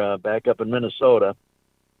alternator back up in Minnesota.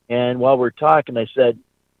 And while we're talking, I said,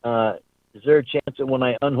 is there a chance that when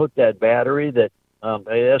I unhook that battery that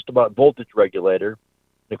I asked about voltage regulator,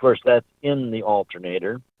 and of course that's in the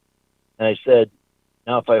alternator. And I said,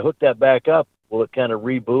 now if I hook that back up, will it kind of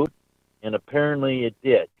reboot? And apparently it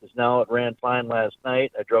did, because now it ran fine last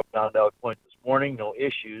night. I drove down to Elk Point this morning, no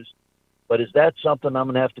issues. But is that something I'm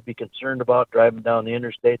going to have to be concerned about driving down the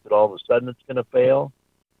interstate, that all of a sudden it's going to fail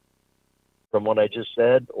from what I just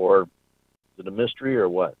said? Or is it a mystery or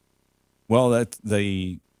what? Well, that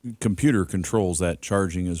the computer controls that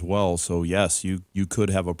charging as well. So, yes, you could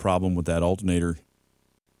have a problem with that alternator.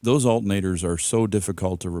 Those alternators are so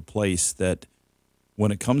difficult to replace that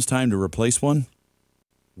when it comes time to replace one,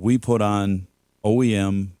 we put on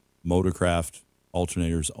OEM Motorcraft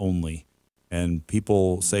alternators only. And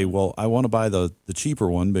people say, well, I want to buy the cheaper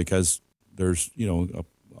one because there's,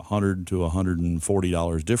 $100 to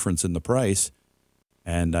 $140 difference in the price.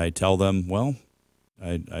 And I tell them, well,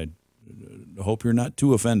 I hope you're not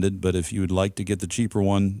too offended, but if you would like to get the cheaper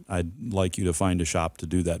one, I'd like you to find a shop to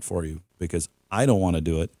do that for you, because I don't want to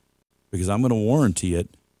do it, because I'm going to warranty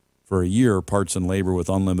it for a year, parts and labor with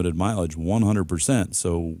unlimited mileage, 100%.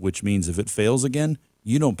 So, which means if it fails again,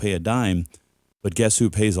 you don't pay a dime. But guess who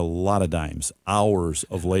pays a lot of dimes? Hours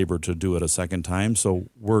of labor to do it a second time. So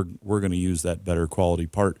we're going to use that better quality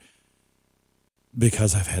part,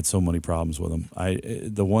 because I've had so many problems with them.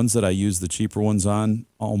 The ones that I use the cheaper ones on,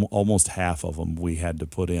 almost half of them we had to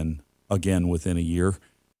put in again within a year,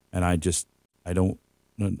 and I don't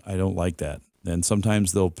like that. And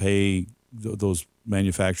sometimes they'll pay, those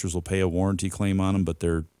manufacturers will pay a warranty claim on them, but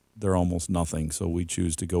they're almost nothing. So we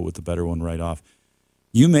choose to go with the better one right off.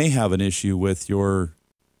 You may have an issue with your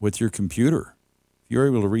computer. If you're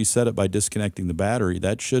able to reset it by disconnecting the battery,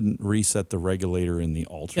 that shouldn't reset the regulator in the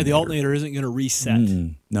alternator. Yeah, the alternator isn't going to reset.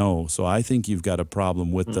 No, so I think you've got a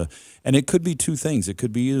problem with and it could be two things. It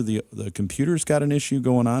could be either the computer's got an issue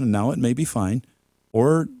going on, and now it may be fine,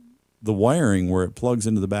 or the wiring where it plugs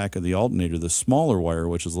into the back of the alternator, the smaller wire,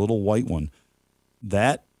 which is a little white one,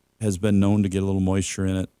 that has been known to get a little moisture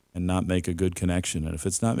in it and not make a good connection. And if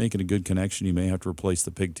it's not making a good connection, you may have to replace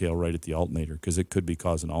the pigtail right at the alternator, because it could be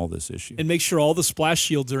causing all this issue. And make sure all the splash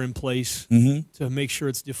shields are in place to make sure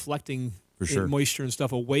it's deflecting moisture and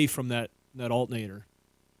stuff away from that alternator.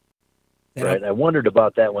 Right. I wondered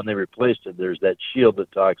about that when they replaced it. There's that shield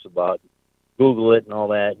that talks about, Google it and all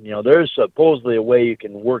that. There's supposedly a way you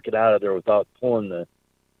can work it out of there without pulling the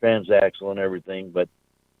transaxle and everything, but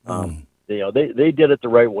they did it the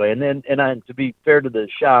right way. And to be fair to the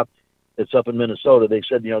shop that's up in Minnesota, they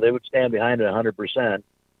said, they would stand behind it 100%.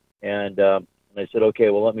 And I said, okay,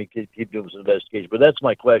 well, let me keep doing some investigation. But that's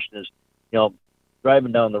my question is,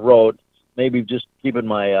 driving down the road, maybe just keeping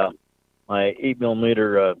my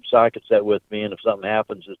 8mm socket set with me, and if something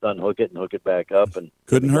happens, just unhook it and hook it back up, and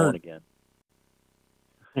couldn't hurt again.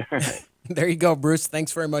 There you go, Bruce.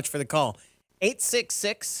 Thanks very much for the call.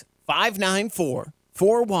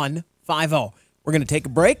 866-594-4150. We're going to take a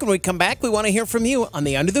break. When we come back, we want to hear from you on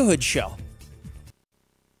the Under the Hood Show.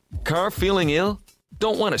 Car feeling ill?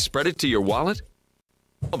 Don't want to spread it to your wallet?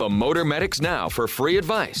 Call the Motor Medics now for free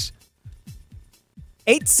advice.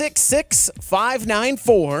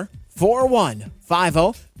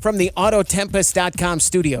 866-594-4150 from the Autotempest.com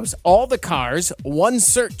studios. All the cars, one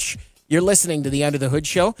search. You're listening to the Under the Hood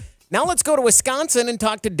Show. Now let's go to Wisconsin and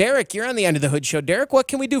talk to Derek. You're on the Under the Hood Show. Derek, what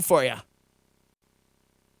can we do for you?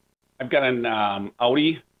 I've got an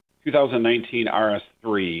Audi 2019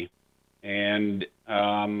 RS3, and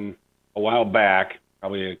a while back,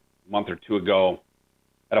 probably a month or two ago,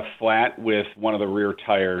 had a flat with one of the rear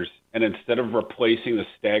tires, and instead of replacing the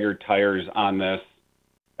staggered tires on this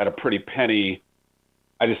at a pretty penny,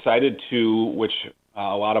 I decided to, which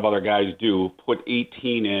a lot of other guys do, put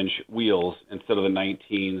 18-inch wheels instead of the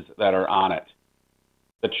 19s that are on it.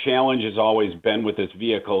 The challenge has always been with this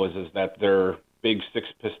vehicle is that they're big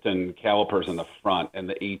 6-piston calipers in the front, and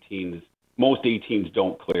the 18s, most 18s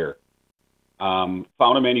don't clear. Found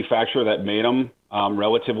a manufacturer that made them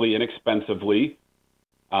relatively inexpensively,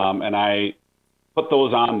 and I put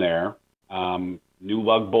those on there. New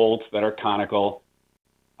lug bolts that are conical.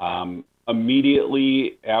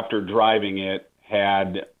 Immediately after driving it,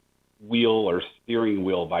 had wheel or steering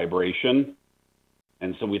wheel vibration,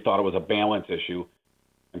 and so we thought it was a balance issue.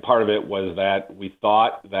 And part of it was that we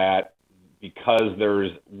thought that because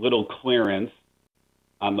there's little clearance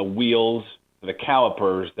on the wheels, the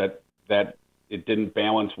calipers, that it didn't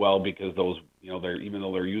balance well, because those, even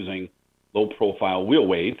though they're using low profile wheel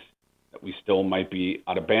weights, that we still might be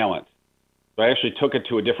out of balance. So I actually took it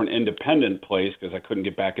to a different independent place because I couldn't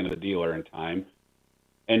get back into the dealer in time.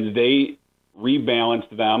 And they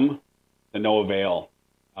rebalanced them to no avail.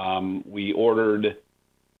 We ordered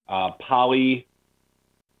poly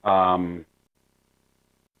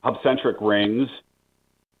hub-centric rings.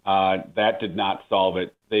 That did not solve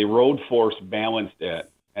it. They road force balanced it,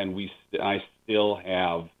 and I still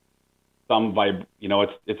have some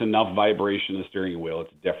it's enough vibration in the steering wheel.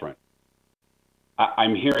 It's different.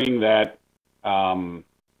 I'm hearing that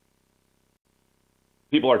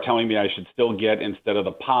people are telling me I should still get, instead of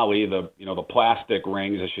the poly, the plastic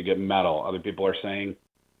rings, I should get metal. Other people are saying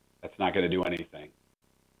that's not going to do anything.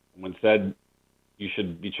 Someone said you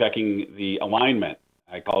should be checking the alignment.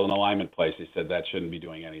 I called an alignment place. They said that shouldn't be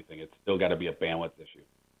doing anything. It's still got to be a balance issue.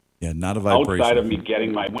 Yeah, not a vibration. Outside of me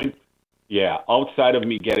getting my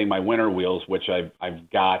winter wheels, which I've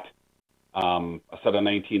got a set of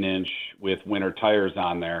 19-inch with winter tires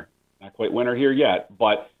on there. Not quite winter here yet,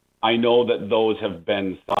 but I know that those have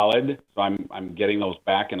been solid, so I'm getting those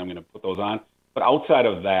back and I'm going to put those on. But outside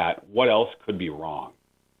of that, what else could be wrong?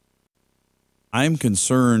 I'm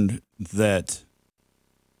concerned that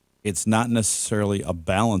it's not necessarily a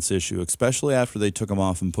balance issue, especially after they took them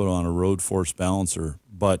off and put on a road force balancer,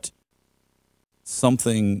 but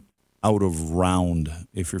something out of round.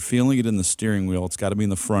 If you're feeling it in the steering wheel, it's got to be in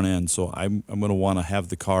the front end. So I'm going to want to have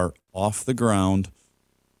the car off the ground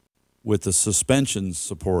with the suspension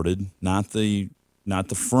supported, not the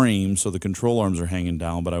frame, so the control arms are hanging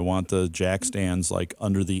down, but I want the jack stands like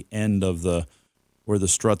under the end of where the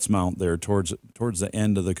struts mount there, towards the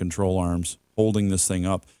end of the control arms, holding this thing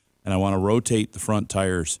up. And I want to rotate the front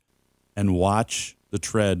tires and watch the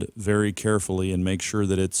tread very carefully and make sure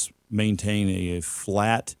that it's maintaining a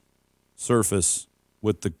flat surface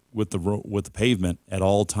with the pavement at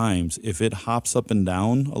all times. If it hops up and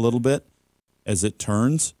down a little bit as it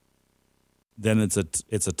turns, then it's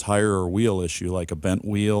a tire or wheel issue, like a bent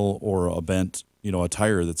wheel or a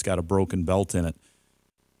tire that's got a broken belt in it.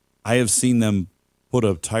 I have seen them put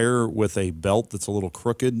a tire with a belt that's a little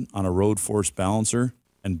crooked on a road force balancer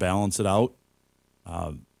and balance it out.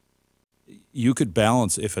 You could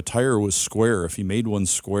balance, if a tire was square, if you made one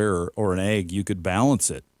square or an egg, you could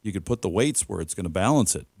balance it. You could put the weights where it's going to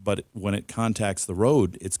balance it. But when it contacts the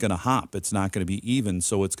road, it's going to hop. It's not going to be even,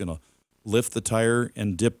 so it's going to lift the tire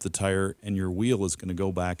and dip the tire, and your wheel is going to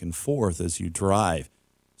go back and forth as you drive.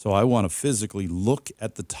 So I want to physically look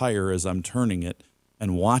at the tire as I'm turning it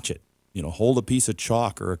and watch it. Hold a piece of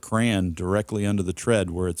chalk or a crayon directly under the tread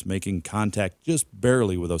where it's making contact just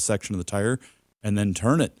barely with a section of the tire, and then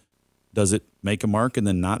turn it. Does it make a mark and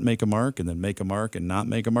then not make a mark and then make a mark and not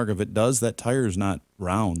make a mark? If it does, that tire is not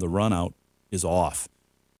round. The run out is off.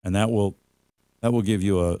 And that will give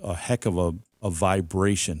you a heck of a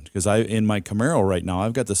vibration. Because in my Camaro right now,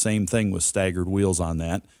 I've got the same thing with staggered wheels on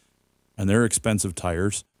that, and they're expensive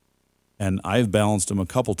tires. And I've balanced them a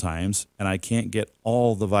couple times, and I can't get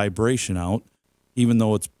all the vibration out, even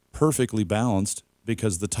though it's perfectly balanced,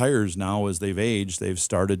 because the tires now, as they've aged, they've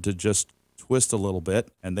started to just twist a little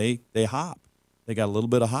bit, and they hop. They got a little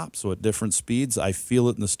bit of hop. So at different speeds, I feel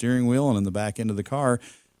it in the steering wheel and in the back end of the car,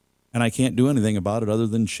 and I can't do anything about it other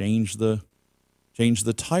than change the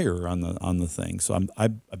tire on the thing. So I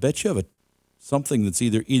bet you have something that's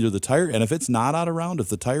either the tire, and if it's not out of round, if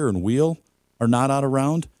the tire and wheel are not out of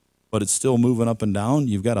round, but it's still moving up and down,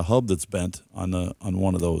 you've got a hub that's bent on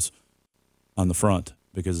one of those on the front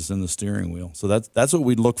because it's in the steering wheel. So that's what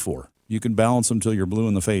we'd look for. You can balance them till you're blue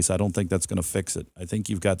in the face. I don't think that's going to fix it. I think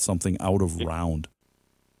you've got something out of round.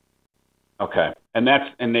 Okay, and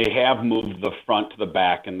they have moved the front to the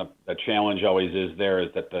back, and the challenge always is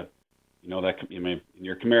that in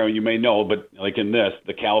your Camaro you may know, but like in this,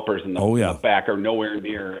 the calipers in the back are nowhere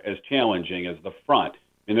near as challenging as the front.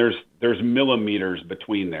 And there's millimeters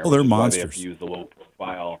between there. Oh, they're monsters. They have to use the low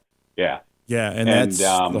profile. Yeah. Yeah, and that's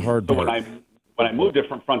the hard part. When I moved it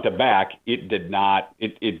from front to back, it did not.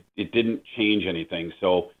 It didn't change anything.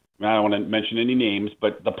 So I don't want to mention any names,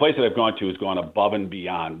 but the place that I've gone to has gone above and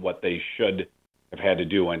beyond what they should have had to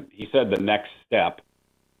do. And he said the next step,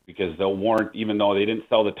 because they'll warrant, even though they didn't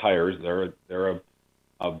sell the tires, they're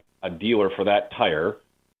a dealer for that tire.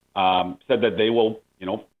 Said that they will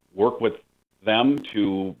work with them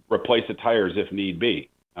to replace the tires if need be,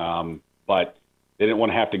 but they didn't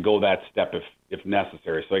want to have to go that step if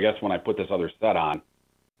necessary. So I guess when I put this other set on,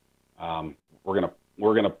 we're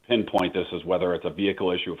gonna pinpoint this as whether it's a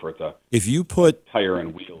vehicle issue or if you put tire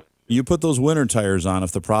and wheel. You put those winter tires on.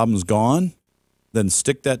 If the problem's gone, then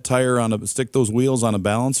stick those wheels on a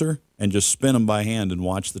balancer and just spin them by hand and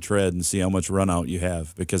watch the tread and see how much run out you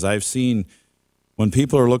have. Because I've seen, when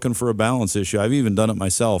people are looking for a balance issue, I've even done it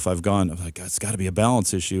myself. I'm like, it's got to be a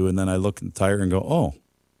balance issue. And then I look at the tire and go, oh,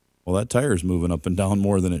 well, that tire's moving up and down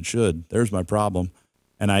more than it should. There's my problem.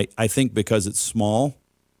 And I think because it's small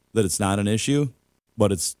that it's not an issue,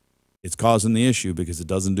 but it's causing the issue because it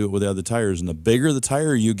doesn't do it with the other tires. And the bigger the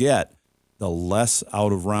tire you get, the less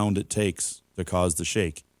out of round it takes to cause the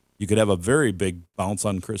shake. You could have a very big bounce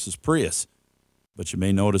on Chris's Prius, but you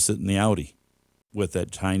may notice it in the Audi with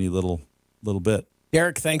that tiny little bit.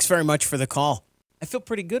 Derek, thanks very much for the call. I feel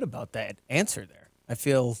pretty good about that answer there. I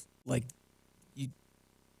feel like you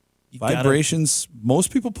vibrations,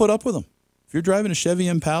 most people put up with them. If you're driving a Chevy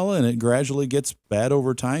Impala and it gradually gets bad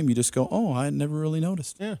over time, you just go, oh, I never really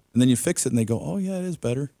noticed. Yeah. And then you fix it and they go, oh, yeah, it is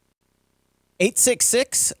better.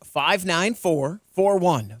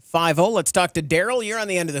 866-594-4150. Let's talk to Daryl. You're on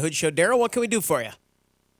the End of the Hood Show. Daryl, what can we do for you?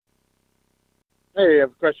 Hey, I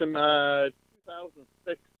have a question.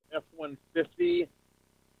 2006 F-150.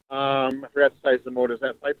 I forgot the size of the motor. Is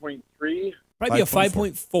that 5.3? Probably a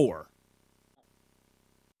 5.4.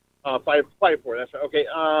 5.4. That's right. Okay.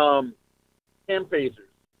 Cam phasers.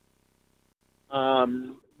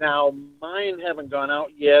 Now, mine haven't gone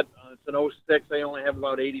out yet. It's an 06. I only have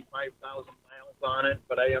about 85,000 miles on it,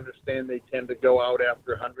 but I understand they tend to go out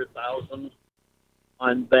after 100,000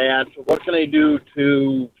 on that. So what can I do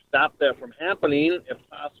to stop that from happening, if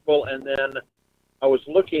possible? And then I was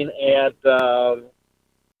looking at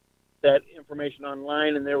that information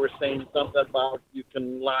online, and they were saying something about you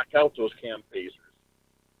can lock out those cam phasers.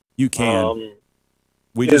 You can.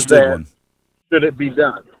 We just did one. Should it be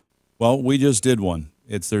done? Well, we just did one.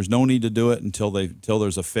 There's no need to do it until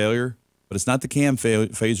there's a failure. But it's not the cam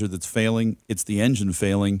phaser that's failing. It's the engine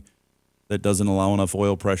failing that doesn't allow enough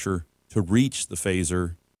oil pressure to reach the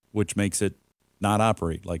phaser, which makes it not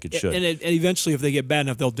operate like it should. And eventually, if they get bad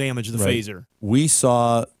enough, they'll damage the phaser. We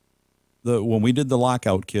saw when we did the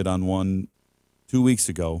lockout kit on one 2 weeks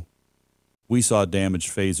ago, we saw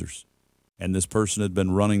damaged phasers. And this person had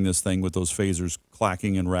been running this thing with those phasers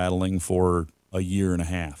clacking and rattling for a year and a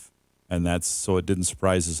half. And so it didn't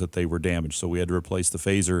surprise us that they were damaged. So we had to replace the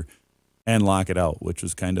phaser and lock it out, which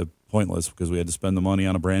was kind of pointless because we had to spend the money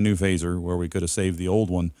on a brand new phaser where we could have saved the old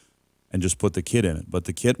one and just put the kit in it. But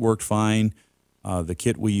the kit worked fine. The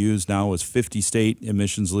kit we use now is 50 state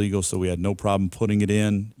emissions legal, so we had no problem putting it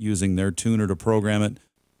in, using their tuner to program it,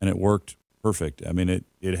 and it worked perfect. I mean,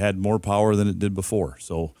 it had more power than it did before,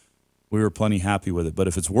 so we were plenty happy with it. But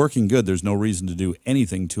if it's working good, there's no reason to do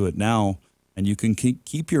anything to it now, and you can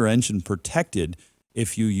keep your engine protected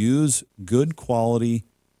if you use good quality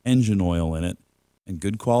engine oil in it and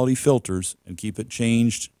good quality filters and keep it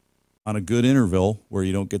changed on a good interval where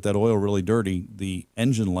you don't get that oil really dirty. The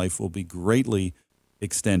engine life will be greatly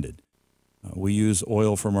extended. We use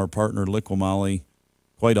oil from our partner Liqui-Moly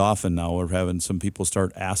quite often now. We're having some people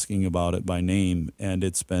start asking about it by name, and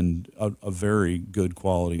it's been a very good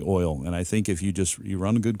quality oil. And I think if you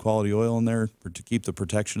run a good quality oil in there to keep the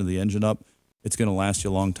protection of the engine up, it's going to last you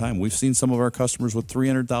a long time. We've seen some of our customers with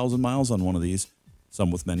 300,000 miles on one of these, some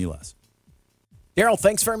with many less. Daryl,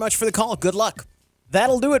 thanks very much for the call. Good luck.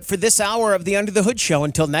 That'll do it for this hour of the Under the Hood Show.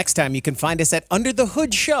 Until next time, you can find us at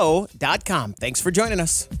underthehoodshow.com. Thanks for joining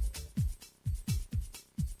us.